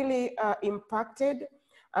has really impacted,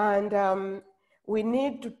 and we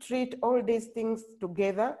need to treat all these things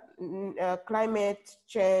together, climate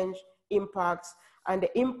change impacts and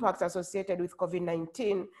the impacts associated with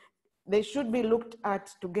COVID-19. They should be looked at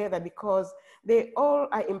together because they all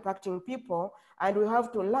are impacting people, and we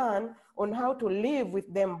have to learn on how to live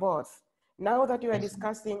with them both. Now that you are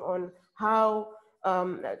discussing on how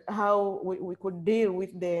we could deal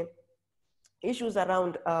with the issues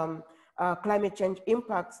around climate change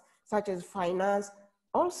impacts, such as finance,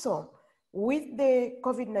 also with the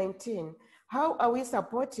COVID-19, how are we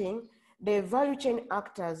supporting the value chain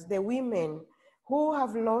actors, the women who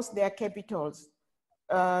have lost their capitals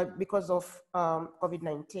because of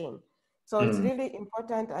COVID-19? So it's really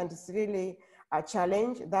important, and it's really a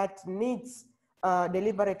challenge that needs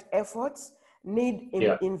deliberate efforts, need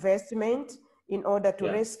investment in order to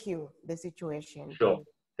rescue the situation. Sure.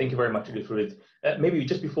 Thank you very much, Editrudith. Maybe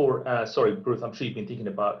just before, sorry, Bruce, I'm sure you've been thinking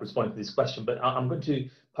about responding to this question, but I'm going to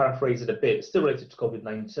paraphrase it a bit, still related to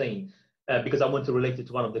COVID-19, because I want to relate it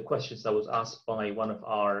to one of the questions that was asked by one of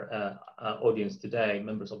our audience today,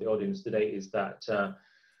 members of the audience today, is that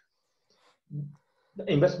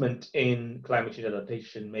investment in climate change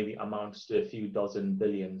adaptation maybe amounts to a few dozen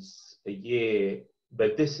billions a year,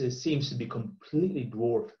 but this seems to be completely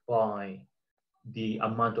dwarfed by the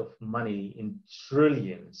amount of money in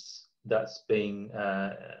trillions that's being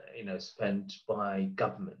spent by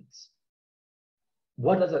governments.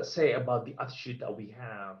 What does that say about the attitude that we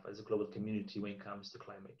have as a global community when it comes to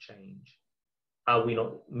climate change? Are we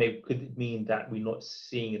not, maybe could it mean that we're not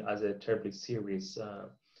seeing it as a terribly serious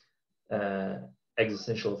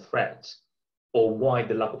existential threat? Or why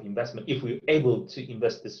the lack of investment? If we're able to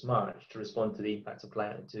invest this much to respond to the impacts of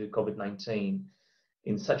COVID-19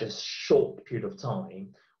 in such a short period of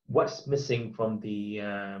time, what's missing from the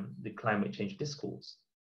climate change discourse?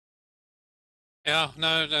 Yeah,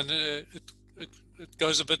 no, it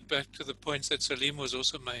goes a bit back to the points that Saleem was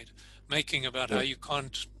also making about how you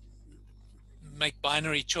can't make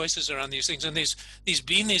binary choices around these things. And there's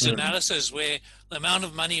been these analyses where the amount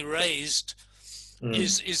of money raised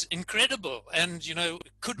is incredible. And, you know,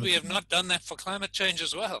 could we have not done that for climate change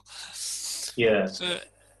as well? Yeah.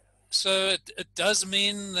 So it does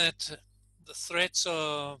mean that the threats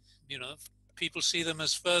are, you know, people see them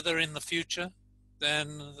as further in the future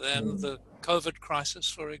than the COVID crisis,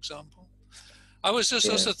 for example. I was just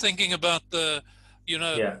also thinking about the, you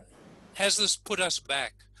know, has this put us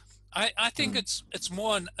back? I think it's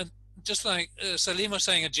more just like Saleem was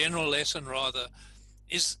saying, a general lesson rather,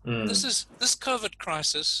 is this COVID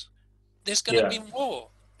crisis, there's going to be more.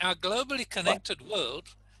 Our globally connected world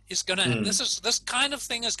is going to, this kind of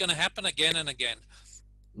thing is going to happen again and again.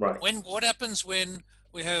 Right. What happens when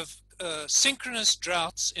we have synchronous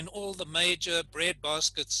droughts in all the major bread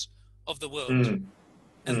baskets of the world,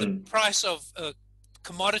 and the price of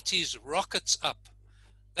commodities rockets up?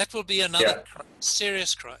 That will be another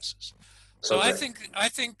serious crisis. So I think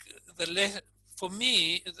for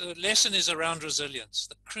me, the lesson is around resilience,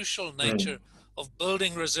 the crucial nature of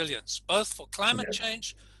building resilience, both for climate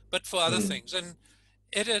change, but for other things. And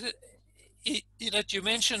you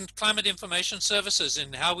mentioned climate information services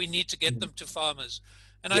and how we need to get them to farmers.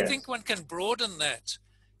 And I think one can broaden that.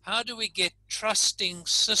 How do we get trusting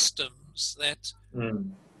systems that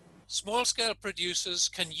small-scale producers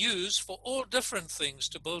can use for all different things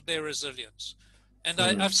to build their resilience? And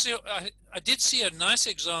I did see a nice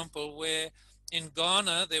example where in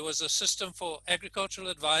Ghana there was a system for agricultural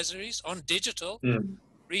advisories on digital,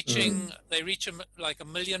 they reach like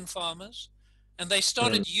 1 million farmers, and they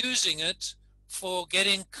started using it for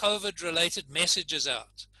getting COVID-related messages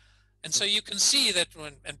out. And so you can see that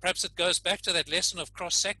and perhaps it goes back to that lesson of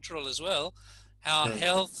cross-sectoral as well, how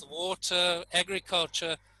health, water,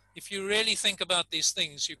 agriculture, if you really think about these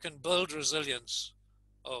things, you can build resilience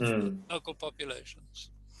of local populations.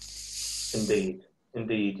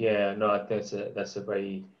 Indeed, yeah. No, I think that's a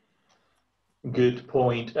very good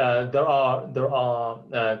point. There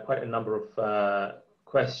are quite a number of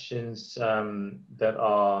questions that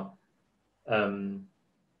are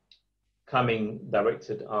coming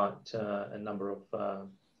directed at a number of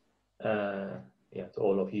to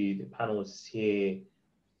all of you, the panelists here.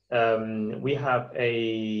 We have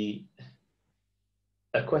a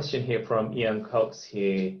question here from Ian Cox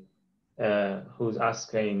here, who's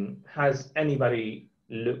asking, has anybody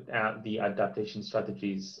looked at the adaptation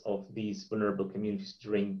strategies of these vulnerable communities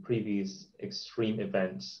during previous extreme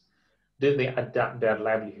events? Did they adapt their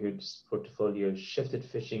livelihoods, portfolios, shifted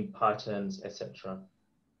fishing patterns, etc.?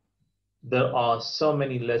 There are so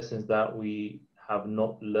many lessons that we have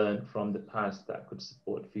not learned from the past that could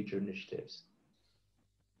support future initiatives.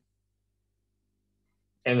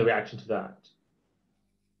 Any reaction to that?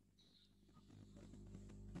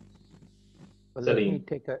 Well, Saleem,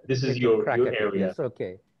 let me this is your area. Yes,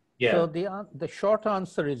 okay. Yeah. So the short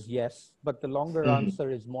answer is yes, but the longer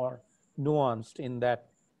answer is more nuanced in that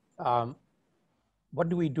what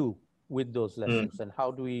do we do with those lessons and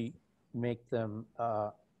how do we make them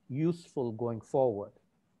useful going forward?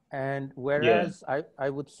 And whereas I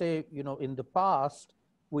would say, you know, in the past,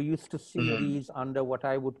 we used to see these under what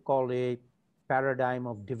I would call a paradigm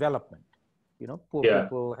of development, you know, poor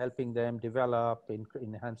people, helping them develop,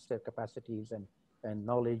 enhance their capacities and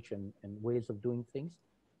knowledge and ways of doing things.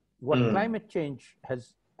 What climate change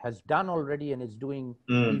has done already and is doing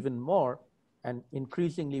even more, and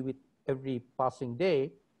increasingly with every passing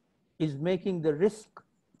day, is making the risk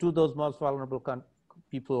to those most vulnerable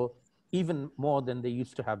people even more than they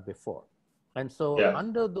used to have before. And so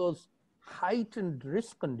under those heightened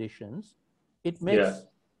risk conditions, it makes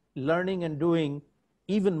learning and doing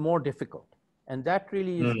even more difficult. And that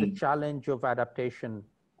really is the challenge of adaptation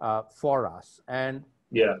for us. And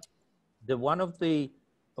one of the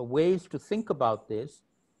ways to think about this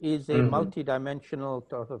is a multidimensional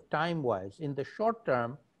sort of time-wise. In the short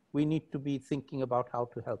term, we need to be thinking about how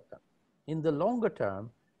to help them. In the longer term,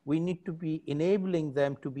 we need to be enabling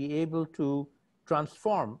them to be able to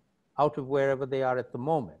transform out of wherever they are at the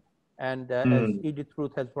moment. And as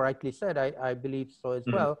Editrudith has rightly said, I believe so as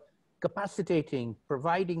well, capacitating,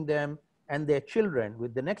 providing them and their children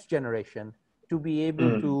with the next generation to be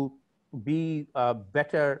able to be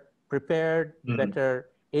better prepared, better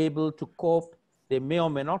able to cope. They may or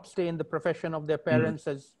may not stay in the profession of their parents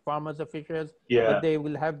as farmers or fishers, but they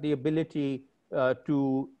will have the ability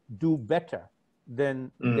to do better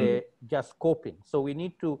than they just coping. So we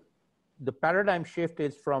need to, the paradigm shift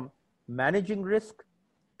is from managing risk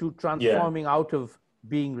to transforming out of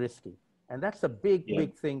being risky. And that's a big,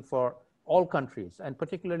 big thing for all countries, and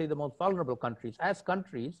particularly the most vulnerable countries, as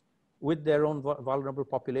countries with their own vulnerable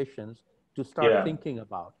populations, to start thinking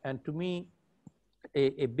about. And to me,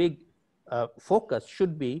 a big focus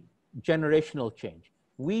should be generational change.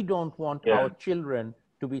 We don't want our children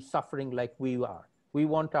to be suffering like we are. We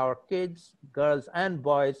want our kids, girls and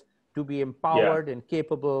boys, to be empowered and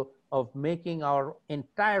capable of making our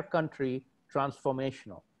entire country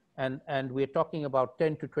transformational. And we're talking about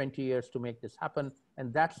 10 to 20 years to make this happen.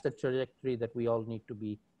 And that's the trajectory that we all need to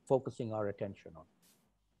be focusing our attention on.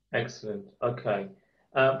 Excellent. Okay.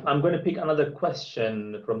 I'm going to pick another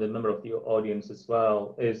question from the member of the audience as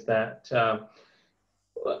well, is that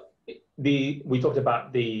we talked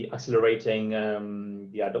about the accelerating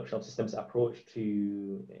the adoption of systems approach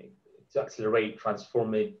to accelerate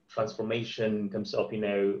transformation in terms of,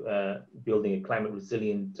 building a climate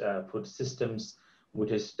resilient food systems,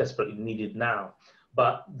 which is desperately needed now.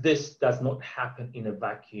 But this does not happen in a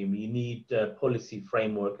vacuum. You need policy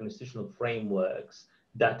framework and institutional frameworks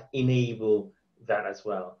that enable that as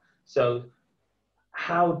well. So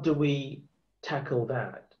how do we tackle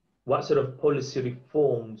that? What sort of policy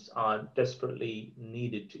reforms are desperately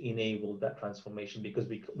needed to enable that transformation? Because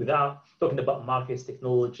without talking about markets,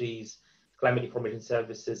 technologies, climate information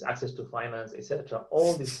services, access to finance, etc.,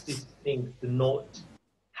 all these things do not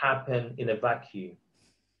happen in a vacuum.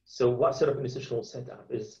 So what sort of institutional setup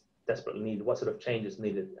is desperately needed? What sort of change is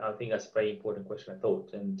needed? I think that's a very important question, I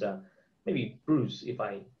thought. And maybe Bruce, if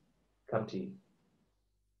I come to you.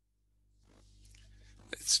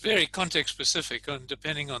 It's very context specific on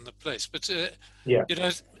depending on the place, but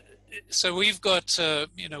so we've got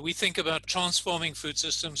we think about transforming food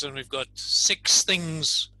systems, and we've got 6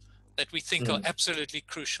 things that we think are absolutely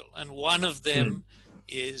crucial, and one of them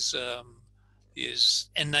is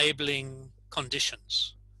enabling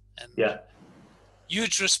conditions, and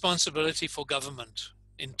huge responsibility for government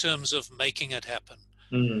in terms of making it happen.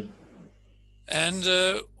 And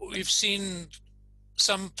we've seen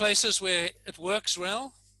some places where it works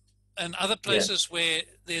well, and other places where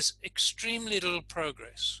there's extremely little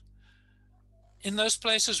progress. In those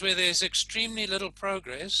places where there's extremely little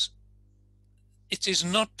progress, it is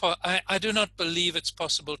not. I do not believe it's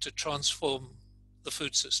possible to transform the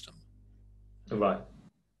food system. Right.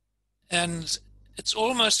 And it's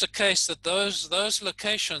almost a case that those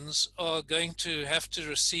locations are going to have to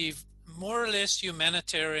receive more or less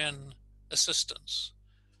humanitarian assistance.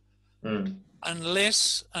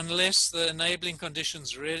 Unless the enabling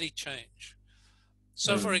conditions really change.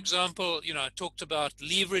 So for example, I talked about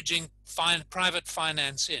leveraging private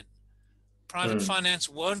finance in. Private finance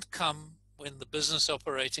won't come when the business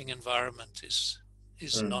operating environment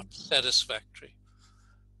is not satisfactory.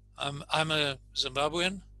 I'm a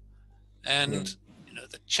Zimbabwean, and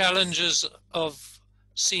the challenges of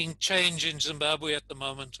seeing change in Zimbabwe at the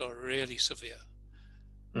moment are really severe.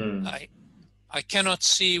 I cannot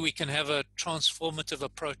see we can have a transformative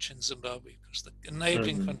approach in Zimbabwe because the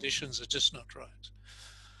enabling conditions are just not right.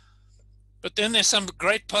 But then there's some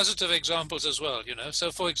great positive examples as well, So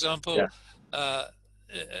for example,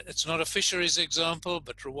 it's not a fisheries example,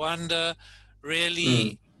 but Rwanda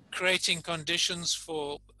really creating conditions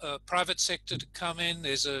for private sector to come in.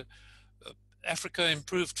 There's Africa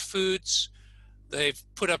Improved Foods. They've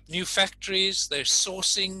put up new factories, they're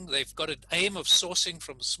sourcing, they've got an aim of sourcing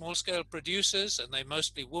from small-scale producers, and they're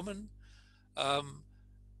mostly women.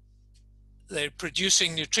 They're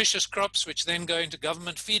producing nutritious crops, which then go into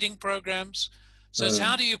government feeding programs. So it's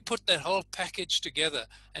how do you put that whole package together?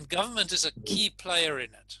 And government is a key player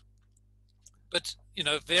in it. But,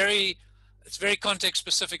 it's very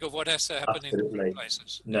context-specific of what has to happen in different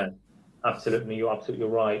places. No, absolutely, you're absolutely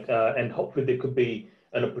right. And hopefully there could be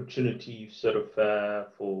an opportunity sort of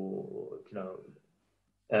for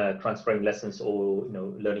transferring lessons or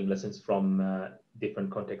learning lessons from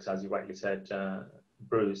different contexts, as you rightly said,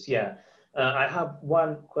 Bruce. I have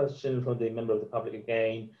one question from the member of the public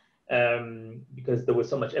again, because there was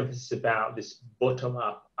so much emphasis about this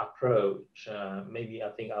bottom-up approach. Maybe I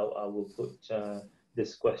think I will put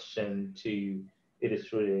this question to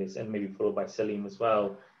Editrudith and maybe followed by Saleem as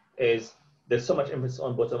well. Is there's so much emphasis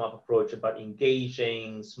on bottom-up approach about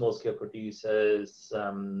engaging small-scale producers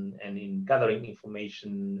and in gathering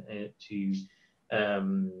information to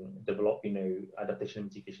develop, adaptation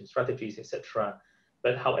and mitigation strategies, etc.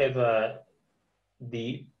 But however,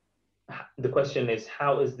 the question is,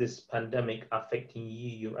 how is this pandemic affecting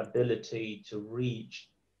your ability to reach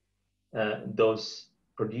those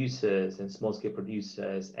producers and small-scale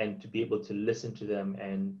producers and to be able to listen to them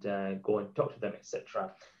and go and talk to them,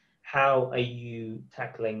 etc.? How are you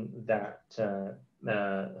tackling that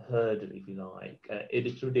hurdle, if you like?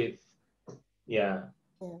 Editrudith, yeah.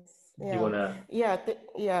 Yes. Do you want to?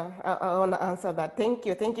 I want to answer that. Thank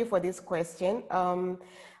you for this question. On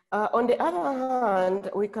the other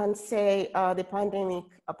hand, we can say the pandemic,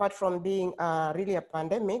 apart from being really a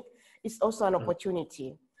pandemic, is also an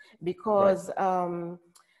opportunity, because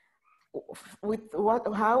with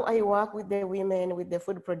how I work with the women, with the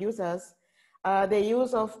food producers, the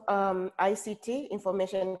use of ICT,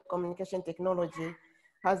 information communication technology,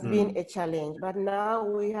 has been a challenge, but now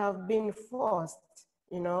we have been forced,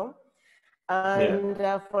 and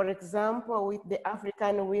for example, with the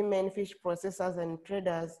African women fish processors and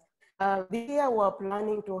traders, this year we're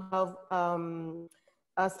planning to have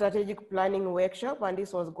a strategic planning workshop, and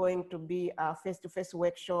this was going to be a face-to-face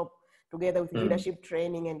workshop together with leadership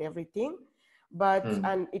training and everything,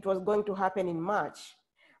 and it was going to happen in March.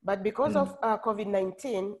 But because of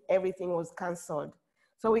COVID-19, everything was canceled.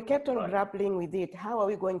 So we kept on grappling with it. How are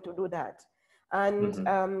we going to do that? And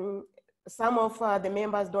some of the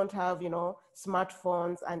members don't have,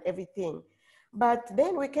 smartphones and everything. But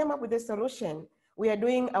then we came up with a solution. We are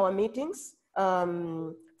doing our meetings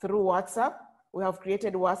through WhatsApp. We have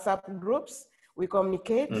created WhatsApp groups. We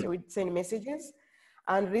communicate, we send messages.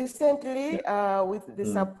 And recently, with the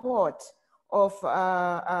support of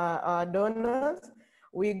our donors,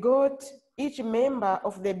 we got each member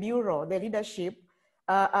of the bureau, the leadership,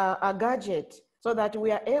 a gadget, so that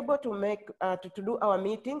we are able to make to do our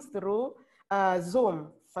meetings through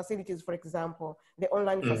Zoom facilities, for example, the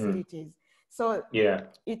online facilities. So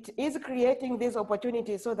it is creating these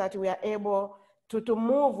opportunities so that we are able to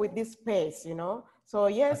move with this pace, So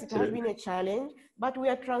yes, it has been a challenge, but we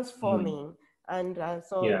are transforming, and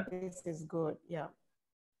so this is good.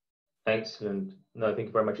 Excellent. No, thank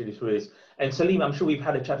you very much, Editrudith. And Saleem, I'm sure we've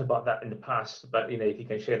had a chat about that in the past, but if you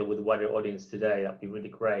can share that with the wider audience today, that'd be really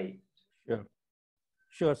great.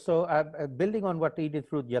 Sure. So building on what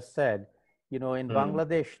Editrudith just said, in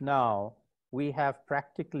Bangladesh now, we have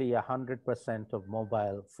practically 100% of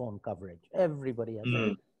mobile phone coverage. Everybody has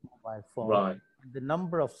a mobile phone. Right. The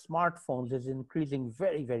number of smartphones is increasing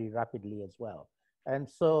very, very rapidly as well. And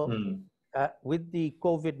so with the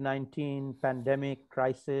COVID-19 pandemic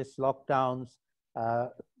crisis, lockdowns,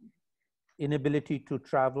 inability to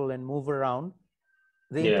travel and move around,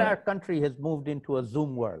 the entire country has moved into a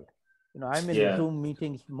Zoom world. I'm in Zoom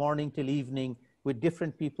meetings morning till evening with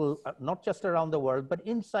different people, not just around the world, but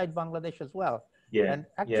inside Bangladesh as well. And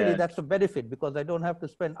actually that's a benefit, because I don't have to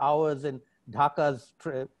spend hours in Dhaka's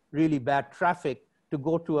really bad traffic to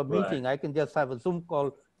go to a meeting. I can just have a Zoom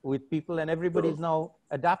call with people, and everybody's now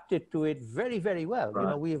adapted to it very, very well.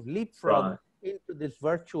 We have leapfrogged into this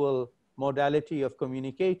virtual modality of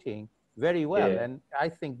communicating very well. And I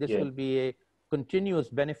think this will be a continuous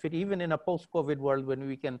benefit, even in a post-COVID world when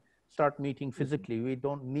we can start meeting physically. We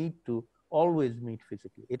don't need to always meet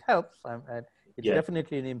physically. It helps. It's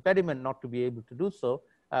definitely an impediment not to be able to do so,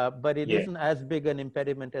 but it isn't as big an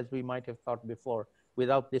impediment as we might have thought before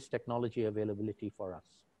without this technology availability for us.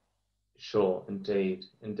 Sure, indeed.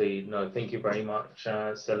 No, thank you very much,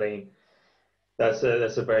 Saleem. That's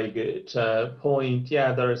a very good point.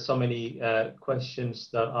 There are so many questions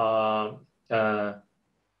that are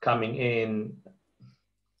coming in.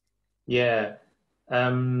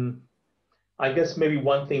 I guess maybe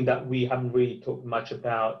one thing that we haven't really talked much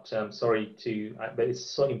about, but it's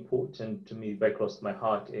so important to me, very close to my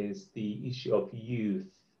heart, is the issue of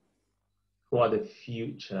youth, who are the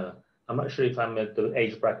future. I'm not sure if I'm at the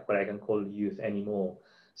age bracket where I can call youth anymore.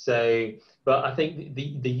 So, but I think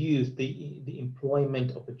the youth, the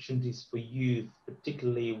employment opportunities for youth,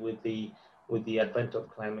 particularly with the advent of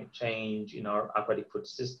climate change in our aquatic food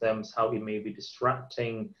systems, how it may be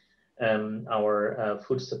disrupting our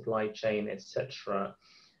food supply chain, etc.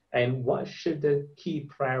 And what should the key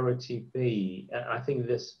priority be? I think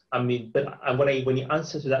when you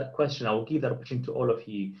answer to that question, I will give that opportunity to all of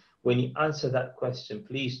you. When you answer that question,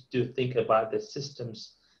 please do think about the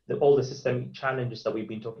systems, all the systemic challenges that we've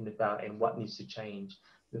been talking about and what needs to change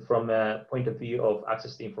from a point of view of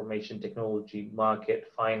access to information technology,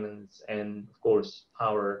 market, finance, and of course,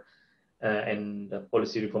 power. and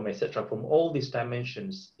policy reform, etc. From all these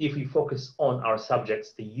dimensions, if we focus on our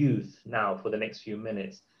subjects, the youth, now for the next few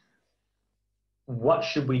minutes, what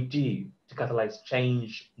should we do to catalyze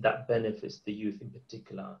change that benefits the youth in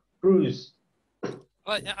particular? Bruce?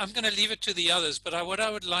 Well, I'm going to leave it to the others, but what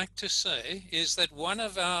I would like to say is that one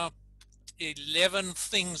of our 11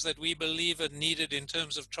 things that we believe are needed in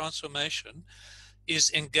terms of transformation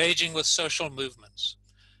is engaging with social movements.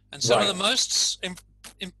 And some of the most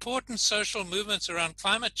important social movements around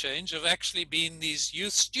climate change have actually been these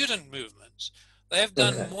youth student movements. They have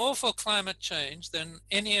done more for climate change than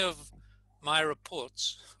any of my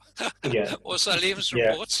reports or Saleem's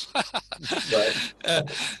reports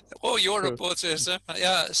or your reports, Essam.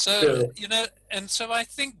 Yeah, so, you know, and so I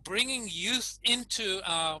think bringing youth into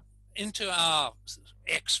our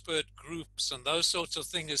expert groups and those sorts of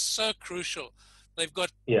things is so crucial. They've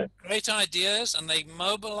got great ideas and they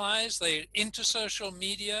mobilize, they're into social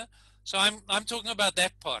media. So I'm talking about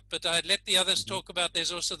that part, but I'd let the others talk about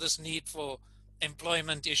there's also this need for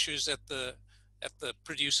employment issues at the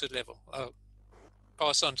producer level. I'll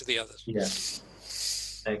pass on to the others.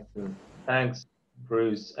 Excellent. Thanks,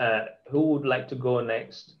 Bruce. Who would like to go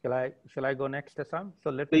next? Shall I go next, Essam? So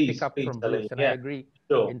let me pick up from Bruce, and I agree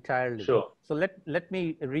entirely. So let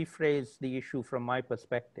me rephrase the issue from my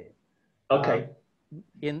perspective.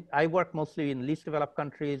 I work mostly in least developed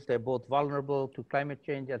countries. They're both vulnerable to climate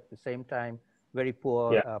change at the same time, very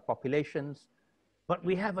poor populations. But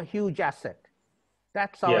we have a huge asset.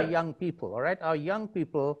 That's our young people, all right? Our young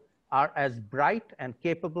people are as bright and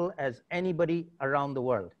capable as anybody around the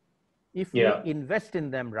world if we invest in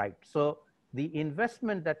them right. So the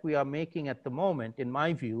investment that we are making at the moment, in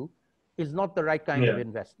my view, is not the right kind of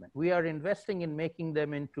investment. We are investing in making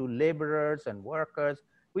them into laborers and workers.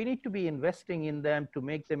 We need to be investing in them to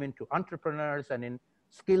make them into entrepreneurs and in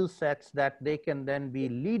skill sets that they can then be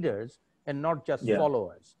leaders and not just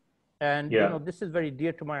followers. And you know, this is very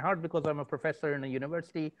dear to my heart because I'm a professor in a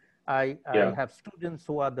university. I have students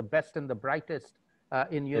who are the best and the brightest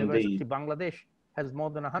in University. Bangladesh has more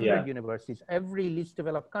than 100 universities. Every least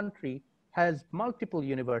developed country has multiple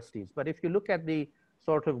universities. But if you look at the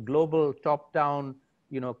sort of global top-down,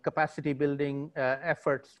 you know, capacity building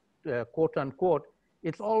efforts, quote unquote,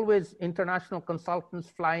 it's always international consultants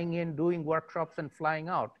flying in, doing workshops and flying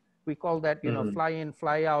out. We call that, you know, fly in,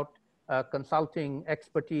 fly out, consulting,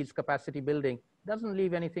 expertise, capacity building, doesn't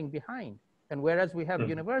leave anything behind. And whereas we have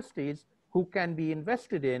universities who can be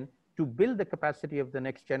invested in to build the capacity of the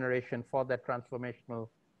next generation for that transformational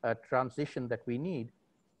transition that we need.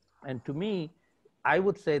 And to me, I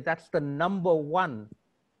would say that's the #1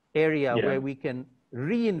 area where we can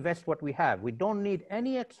reinvest what we have. We don't need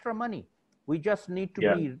any extra money. We just need to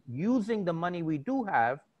be using the money we do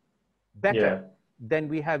have better than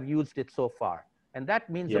we have used it so far. And that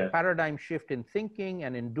means a paradigm shift in thinking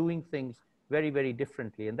and in doing things very, very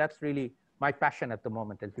differently. And that's really my passion at the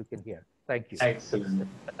moment, as you can hear. Thank you. Excellent.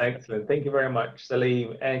 Excellent. Thank you very much,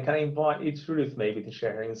 Saleem. And can I invite Editrudith maybe to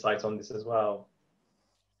share her insights on this as well?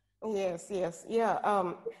 Yes. Yeah.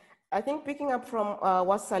 I think picking up from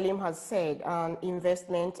what Saleem has said on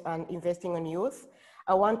investment and investing on youth,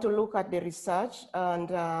 I want to look at the research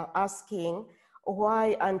and asking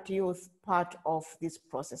why aren't youth part of these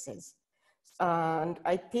processes? And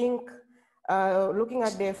I think looking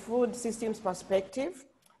at the food systems perspective,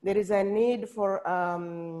 there is a need for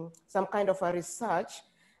some kind of a research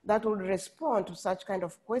that would respond to such kind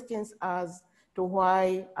of questions as to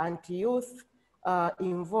why aren't youth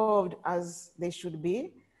involved as they should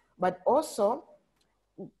be, but also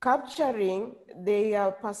capturing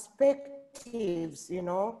their perspectives, you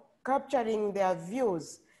know, capturing their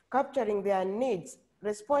views, capturing their needs,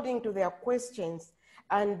 responding to their questions.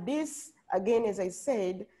 And this, again, as I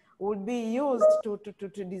said, would be used to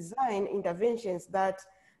design interventions that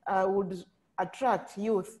would attract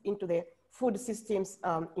youth into the food systems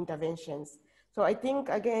interventions. So I think,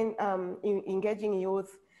 again, engaging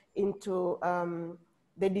youth into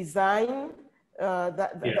the design,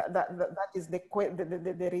 that is the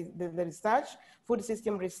research, food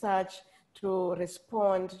system research, to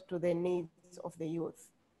respond to the needs of the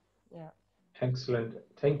youth. Yeah. Excellent.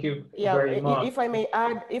 Thank you very much. If I may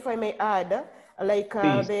add, like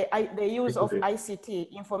the use of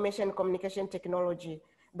ICT, information communication technology,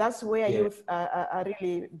 that's where youth are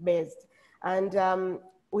really based. And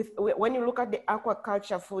when you look at the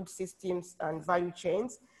aquaculture food systems and value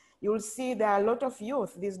chains, you'll see there are a lot of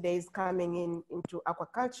youth these days coming into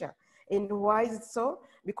aquaculture. And why is it so?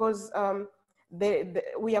 Because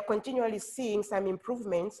we are continually seeing some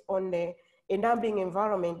improvements on the enabling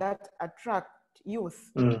environment that attract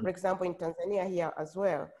youth, for example, in Tanzania here as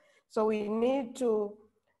well. So we need to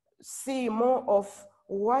see more of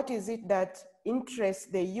what is it that interests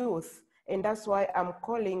the youth. And that's why I'm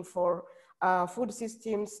calling for food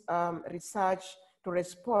systems research to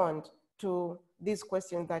respond to these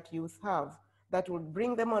questions that youth have, that would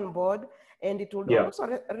bring them on board. And it would also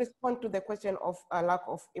respond to the question of a lack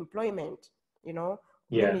of employment. You know,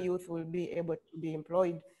 many youth will be able to be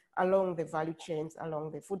employed along the value chains,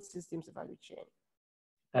 along the food systems value chain.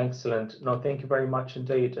 Excellent. No, thank you very much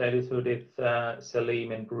indeed, Editrudith,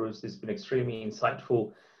 Saleem, and Bruce. This has been extremely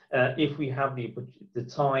insightful. If we have the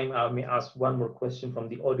time, I may ask one more question from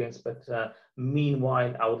the audience, but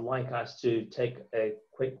meanwhile, I would like us to take a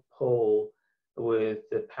quick poll with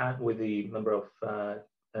the member of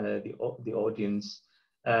the audience.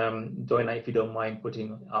 Doina, if you don't mind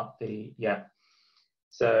putting up the,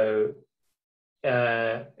 So,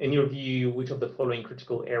 in your view, which of the following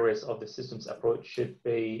critical areas of the systems approach should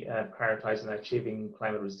be prioritized in achieving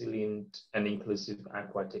climate resilient and inclusive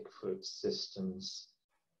aquatic food systems?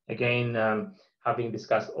 Again, having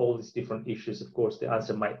discussed all these different issues, of course, the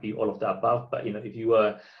answer might be all of the above, but you know, if you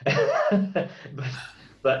were,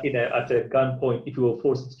 but you know, at a gunpoint, if you were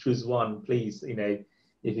forced to choose one, please, you know,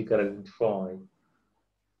 if you could identify.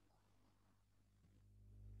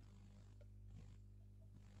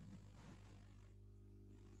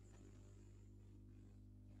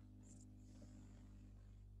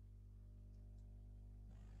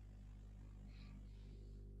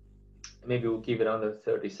 Maybe we'll give it another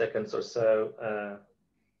 30 seconds or so,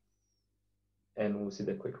 and we'll see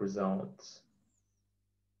the quick results.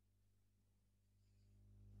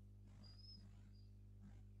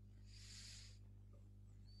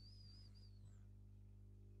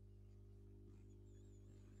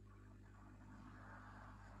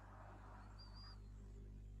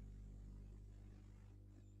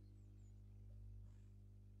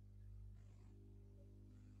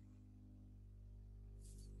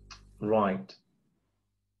 Right.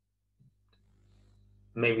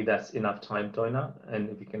 Maybe that's enough time, Doina, and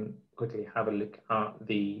if you can quickly have a look at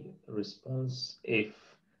the response, if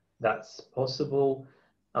that's possible.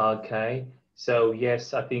 Okay, so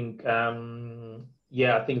yes, I think,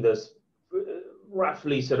 I think there's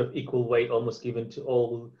roughly sort of equal weight almost given to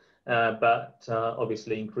all, but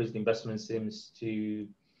obviously increased investment seems to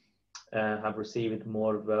have received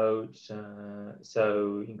more votes.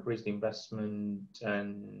 So increased investment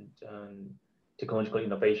and technological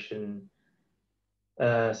innovation,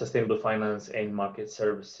 sustainable finance and market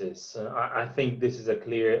services. I think this is a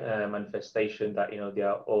clear manifestation that, you know, they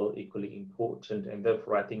are all equally important, and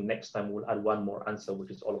therefore I think next time we'll add one more answer,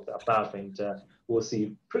 which is all of the above, and we'll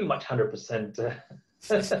see pretty much 100%,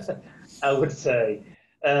 I would say.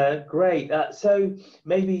 Great. So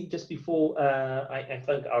maybe just before I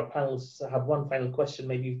thank our panelists, I have one final question,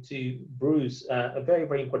 maybe to Bruce. A very,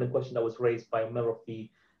 very important question that was raised by a member of the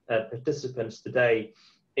participants today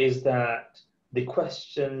is that the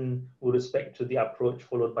question with respect to the approach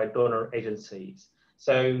followed by donor agencies.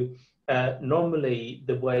 So normally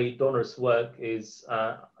the way donors work is,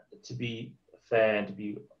 to be fair and to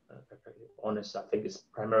be honest, I think it's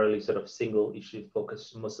primarily sort of single issue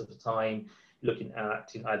focused most of the time, looking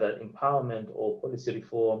at either empowerment or policy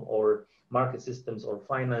reform or market systems or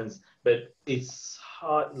finance, but it's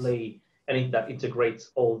hardly anything that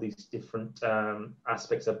integrates all these different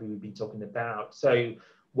aspects that we've been talking about. So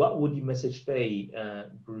what would your message be,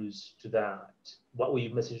 Bruce, to that? What would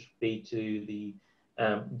your message be to the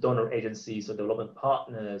donor agencies or development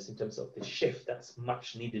partners in terms of the shift that's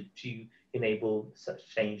much needed to enable such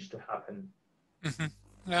change to happen? Mm-hmm.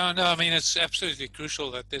 No, I mean, it's absolutely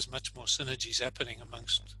crucial that there's much more synergies happening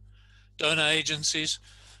amongst donor agencies.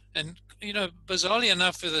 And, you know, bizarrely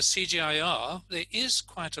enough, for the CGIAR, there is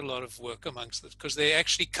quite a lot of work amongst it because they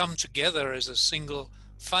actually come together as a single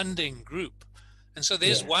funding group. And so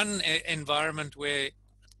there's one environment where it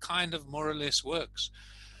kind of more or less works.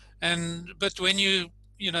 But when you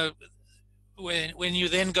know, when you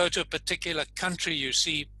then go to a particular country, you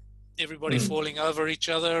see everybody falling over each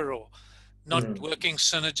other or not working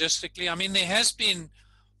synergistically. I mean, there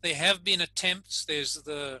have been attempts. There's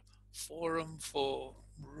the Forum for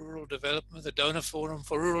Rural Development, the Donor Forum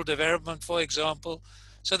for Rural Development, for example.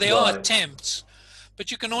 So there are attempts, but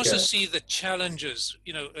you can also see the challenges,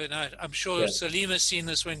 you know, and I'm sure Saleem has seen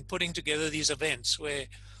this when putting together these events where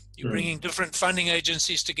you're bringing different funding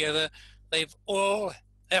agencies together. They've all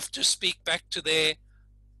have to speak back to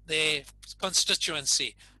their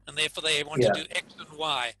constituency, and therefore they want to do X and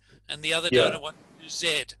Y, and the other donor wants to do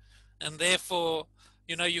Z, and therefore,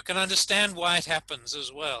 you know, you can understand why it happens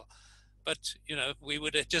as well. But, you know, we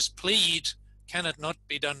would just plead, can it not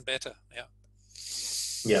be done better? Yeah.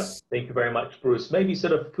 Yeah, thank you very much, Bruce. Maybe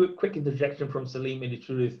sort of quick interjection from Saleem and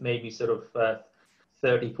Editrudith, maybe sort of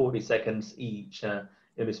 30, 40 seconds each in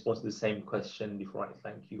response to the same question before I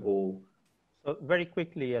thank you all. So very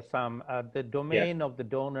quickly, Essam, the domain of the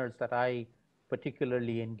donors that I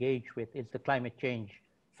particularly engage with is the climate change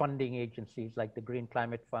funding agencies like the Green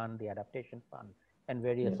Climate Fund, the Adaptation Fund, and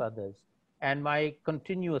various others. And my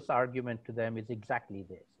continuous argument to them is exactly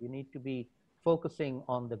this. You need to be focusing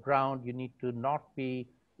on the ground. You need to not be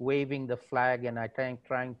waving the flag and I think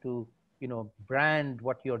trying to, brand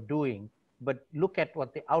what you're doing, but look at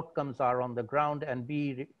what the outcomes are on the ground and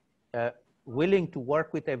be willing to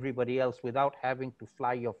work with everybody else without having to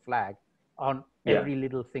fly your flag on every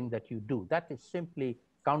little thing that you do. That is simply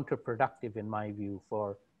counterproductive in my view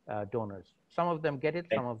for donors. Some of them get it,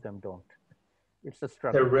 some of them don't. It's a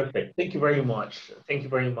struggle. Terrific. Thank you very much. Thank you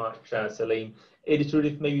very much, Saleem.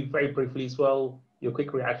 Editrudith, maybe very briefly as well, your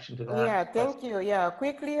quick reaction to that. Yeah, thank you. Yeah,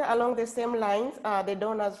 quickly along the same lines, the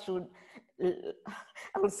donors should,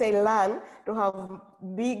 I would say, learn to have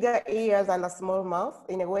bigger ears and a small mouth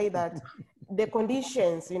in a way that the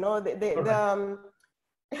conditions, the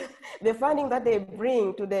funding that they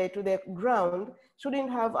bring to the ground shouldn't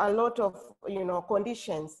have a lot of,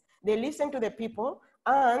 conditions. They listen to the people,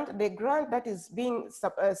 and the grant that is being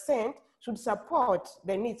sent should support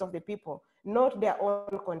the needs of the people, not their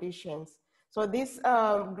own conditions. So these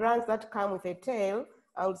grants that come with a tail,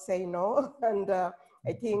 I would say no. And I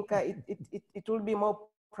think it will be more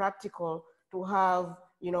practical to have,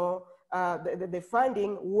 the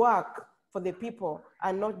funding work for the people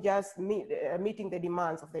and not just meeting the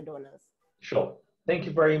demands of the donors. Sure. Thank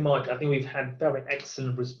you very much. I think we've had very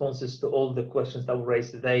excellent responses to all the questions that were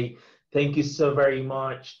raised today. Thank you so very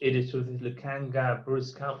much, Editrudith Lukanga,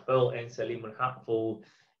 Bruce Campbell, and Saleemul for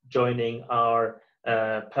joining our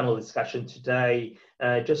panel discussion today.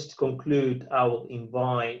 Just to conclude, I will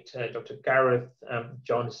invite Dr. Gareth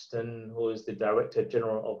Johnstone, who is the Director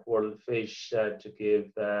General of WorldFish, to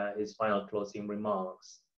give his final closing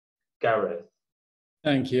remarks. Gareth.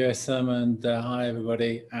 Thank you, Essam, and hi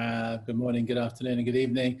everybody. Good morning, good afternoon, and good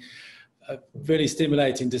evening. A really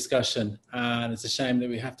stimulating discussion, and it's a shame that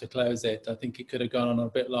we have to close it. I think it could have gone on a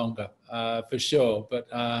bit longer, for sure, but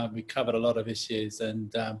we covered a lot of issues,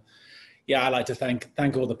 and yeah, I'd like to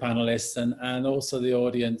thank all the panelists and also the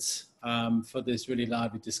audience for this really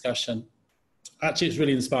lively discussion. Actually, it's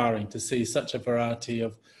really inspiring to see such a variety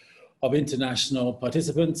of international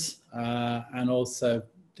participants and also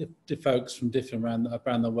the folks from different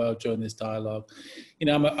around the world join this dialogue.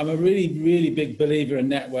 I'm a really big believer in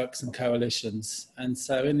networks and coalitions, and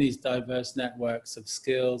so in these diverse networks of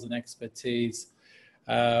skills and expertise,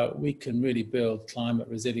 we can really build climate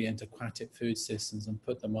resilient aquatic food systems and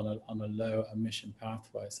put them on a low emission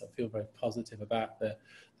pathway. So I feel very positive about the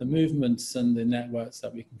movements and the networks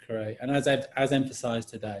that we can create. And as emphasized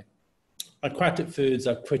today, aquatic foods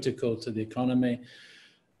are critical to the economy,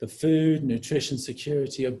 the food, nutrition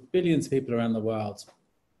security of billions of people around the world.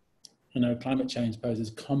 Climate change poses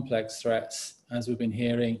complex threats, as we've been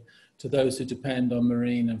hearing, to those who depend on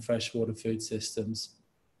marine and freshwater food systems.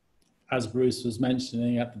 As Bruce was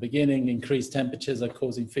mentioning at the beginning, increased temperatures are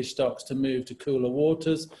causing fish stocks to move to cooler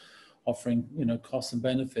waters, offering costs and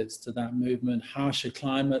benefits to that movement. Harsher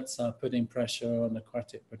climates are putting pressure on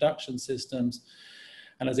aquatic production systems.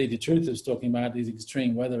 And as Editrudith was talking about, these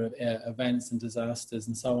extreme weather events and disasters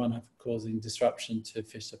and so on have causing disruption to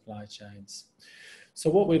fish supply chains.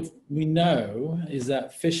 So what we know is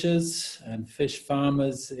that fishers and fish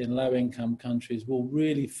farmers in low-income countries will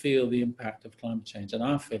really feel the impact of climate change and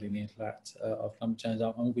are feeling the impact of climate change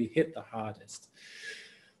and will be hit the hardest.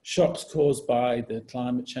 Shocks caused by the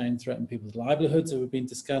climate change threaten people's livelihoods, as we've been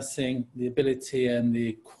discussing. The ability and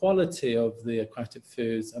the quality of the aquatic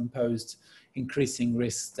foods imposed increasing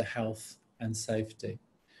risks to health and safety.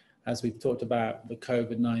 As we've talked about the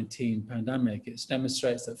COVID-19 pandemic, it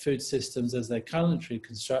demonstrates that food systems as they're currently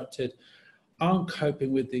constructed aren't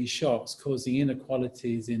coping with these shocks, causing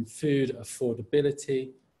inequalities in food affordability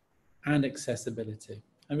and accessibility.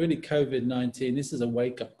 And really COVID-19, this is a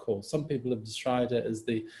wake-up call. Some people have described it as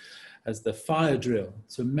the fire drill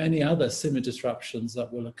to many other similar disruptions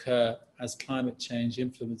that will occur as climate change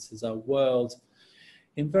influences our world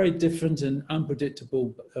in very different and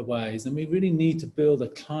unpredictable ways. And we really need to build a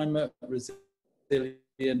climate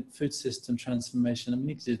resilient food system transformation, and we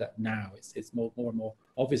need to do that now. It's more and more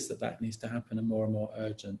obvious that needs to happen and more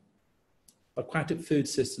urgent. Aquatic food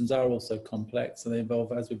systems are also complex, and they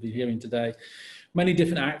involve, as we've been hearing today, many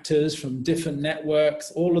different actors from different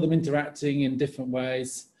networks, all of them interacting in different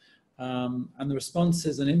ways. And the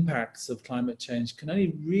responses and impacts of climate change can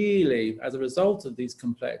only really, as a result of these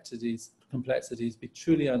complexities, complexities be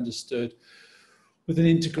truly understood with an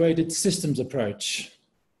integrated systems approach.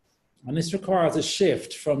 And this requires a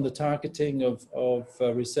shift from the targeting of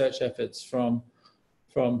research efforts from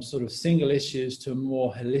sort of single issues to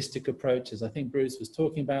more holistic approaches. I think Bruce was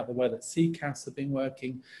talking about the way that CCAFS have been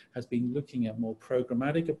working, has been looking at more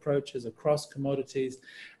programmatic approaches across commodities,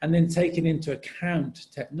 and then taking into account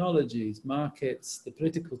technologies, markets, the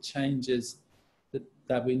political changes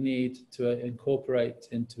that we need to incorporate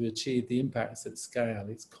and to achieve the impacts at scale.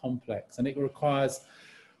 It's complex, and it requires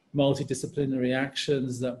multidisciplinary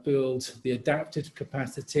actions that build the adaptive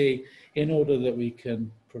capacity in order that we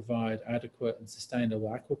can provide adequate and sustainable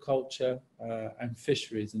aquaculture and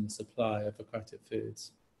fisheries in the supply of aquatic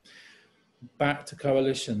foods. Back to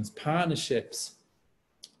coalitions, partnerships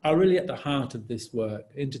are really at the heart of this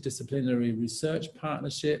work. Interdisciplinary research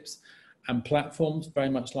partnerships and platforms, very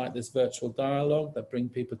much like this virtual dialogue that bring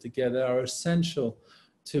people together, are essential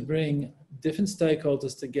to bring different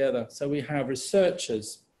stakeholders together. So we have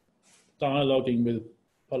researchers dialoguing with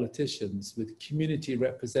politicians, with community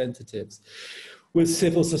representatives, with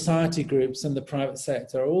civil society groups and the private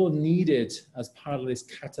sector, are all needed as part of this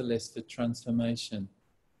catalyst for transformation.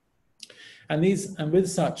 And with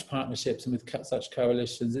such partnerships and with such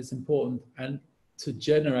coalitions, it's important to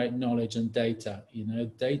generate knowledge and data. You know,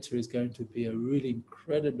 data is going to be a really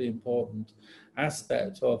incredibly important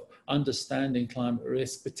aspect of understanding climate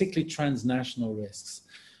risk, particularly transnational risks.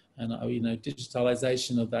 And you know,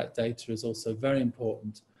 digitalization of that data is also very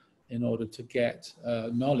important in order to get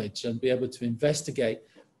knowledge and be able to investigate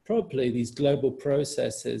properly these global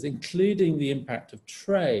processes, including the impact of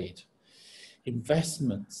trade,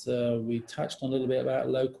 investments. We touched on a little bit about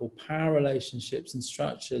local power relationships and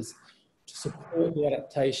structures to support the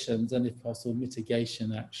adaptations and, if possible,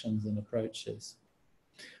 mitigation actions and approaches.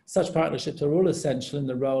 Such partnerships are all essential in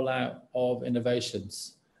the rollout of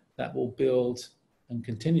innovations that will build and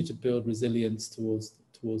continue to build resilience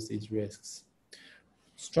towards these risks.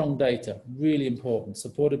 Strong data, really important,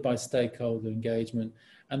 supported by stakeholder engagement,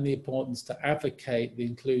 and the importance to advocate the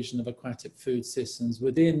inclusion of aquatic food systems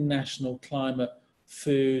within national climate,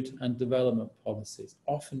 food and development policies,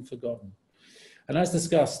 often forgotten. And as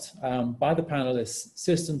discussed by the panelists,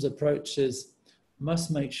 systems approaches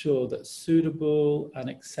must make sure that suitable and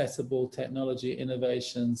accessible technology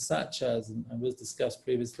innovations such as, and was discussed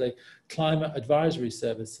previously, climate advisory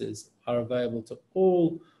services are available to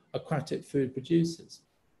all aquatic food producers.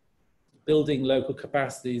 Building local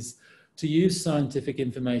capacities to use scientific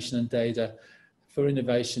information and data for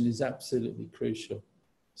innovation is absolutely crucial.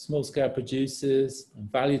 Small-scale producers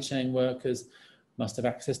and value chain workers must have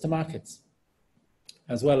access to markets,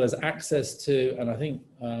 as well as access to, and I think,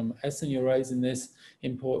 Essam, you're raising this,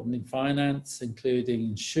 important in finance, including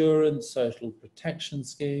insurance, social protection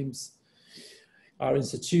schemes. Our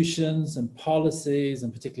institutions and policies,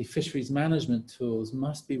 and particularly fisheries management tools,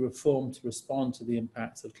 must be reformed to respond to the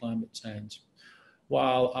impacts of climate change,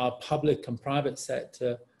 while our public and private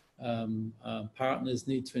sector partners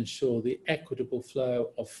need to ensure the equitable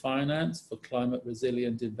flow of finance for climate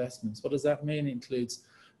resilient investments. What does that mean? It includes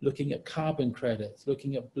looking at carbon credits,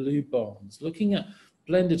 looking at blue bonds, looking at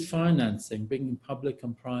blended financing, bringing public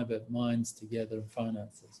and private minds together and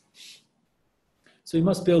finances. So we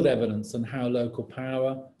must build evidence on how local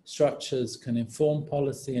power structures can inform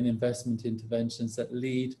policy and investment interventions that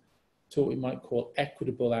lead to what we might call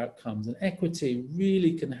equitable outcomes. And equity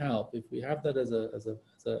really can help if we have that as a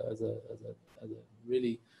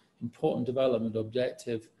really important development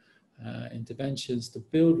objective, interventions to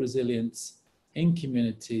build resilience in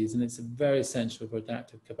communities, and it's very essential for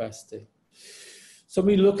adaptive capacity. So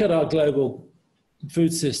we look at our global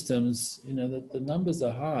food systems, you know, the numbers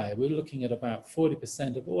are high. We're looking at about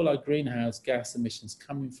 40% of all our greenhouse gas emissions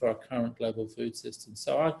coming from our current global food system.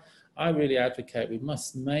 So I really advocate we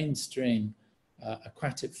must mainstream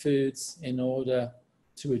aquatic foods in order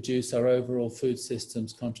to reduce our overall food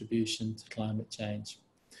system's contribution to climate change.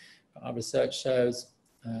 Our research shows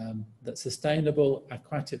that sustainable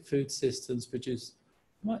aquatic food systems produce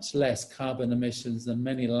much less carbon emissions than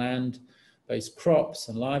many land-based crops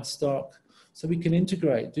and livestock. So we can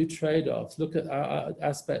integrate, do trade-offs, look at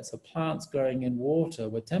aspects of plants growing in water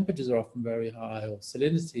where temperatures are often very high, or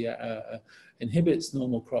salinity inhibits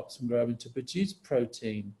normal crops from growing, to produce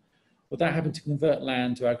protein without having to convert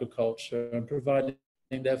land to agriculture, and providing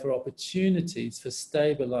therefore opportunities for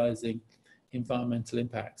stabilizing environmental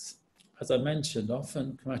impacts. As I mentioned,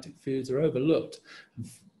 often aquatic foods are overlooked, and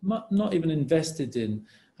not even invested in,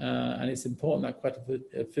 and it's important that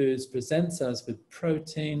aquatic foods presents us with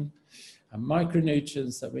protein and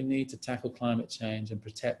micronutrients that we need to tackle climate change and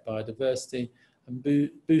protect biodiversity, and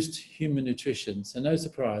boost human nutrition. So no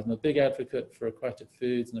surprise, I'm a big advocate for aquatic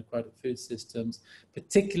foods and aquatic food systems,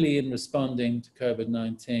 particularly in responding to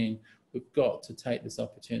COVID-19. We've got to take this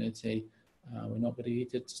opportunity. We're not going to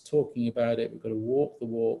eat it just talking about it. We've got to walk the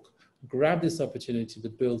walk, grab this opportunity to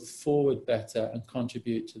build forward better and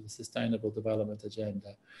contribute to the Sustainable Development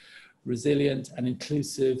Agenda. Resilient and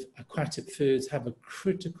inclusive aquatic foods have a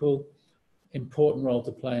critical, important role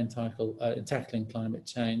to play in tackling climate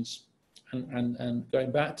change. And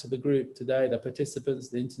going back to the group today, the participants,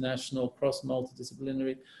 the international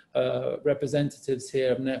cross-multidisciplinary representatives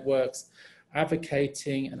here of networks,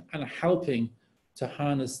 advocating and helping to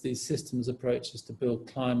harness these systems approaches to build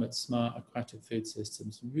climate smart aquatic food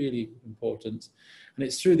systems, really important. And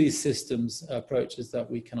it's through these systems approaches that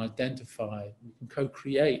we can identify, we can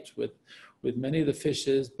co-create with many of the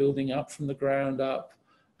fishers, building up from the ground up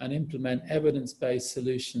and implement evidence-based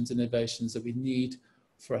solutions, innovations that we need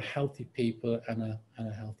for a healthy people and a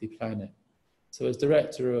healthy planet. So as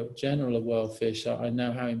Director General of WorldFish, I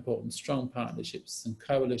know how important strong partnerships and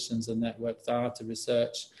coalitions and networks are to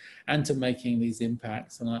research and to making these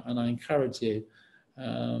impacts. And I encourage you,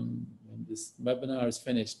 when this webinar is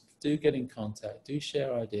finished, do get in contact, do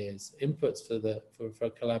share ideas, inputs for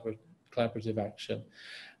collaborative action.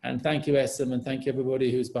 And thank you, Essam, and thank you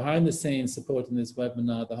everybody who's behind the scenes supporting this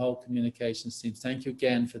webinar, the whole communications team. Thank you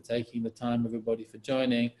again for taking the time, everybody, for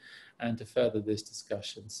joining and to further this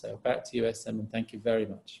discussion. So back to you, Essam, and thank you very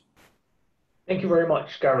much. Thank you very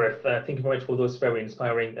much, Gareth. Thank you very much for those very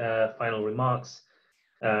inspiring final remarks.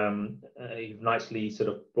 You've nicely sort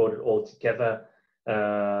of brought it all together,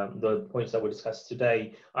 the points that were discussed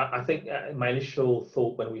today. I think my initial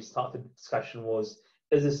thought when we started the discussion was,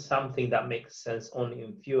 is this something that makes sense only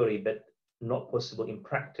in theory, but not possible in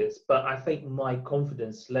practice? But I think my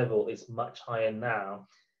confidence level is much higher now,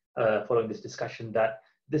 following this discussion, that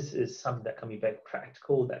this is something that can be very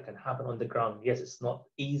practical, that can happen on the ground. Yes, it's not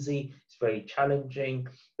easy, it's very challenging,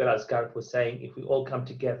 but as Gareth was saying, if we all come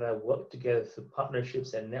together, work together through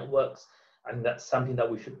partnerships and networks, and that's something that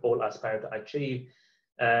we should all aspire to achieve.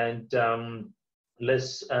 And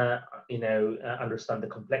let's understand the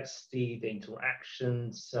complexity, the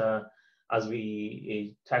interactions as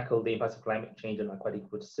we tackle the impacts of climate change on aquatic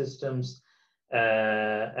food systems.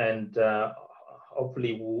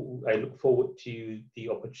 Hopefully, I look forward to the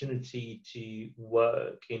opportunity to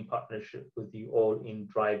work in partnership with you all in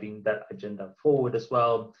driving that agenda forward as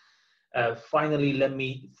well. Finally, let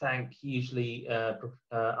me thank hugely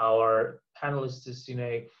our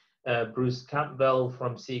panelists, Bruce Campbell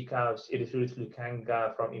from CCAFS, Editrudith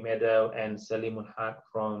Lukanga from EMEDO, and Saleemul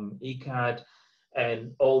from ECCAD,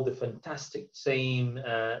 and all the fantastic team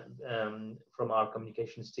from our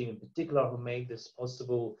communications team in particular who made this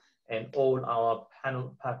possible, and all our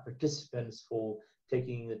panel participants for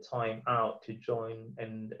taking the time out to join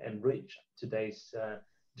and enrich today's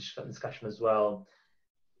discussion as well.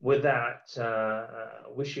 With that,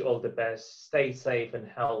 wish you all the best. Stay safe and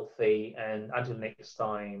healthy. And until next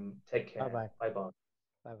time, take care. Bye-bye. Bye-bye.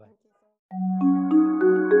 Bye-bye.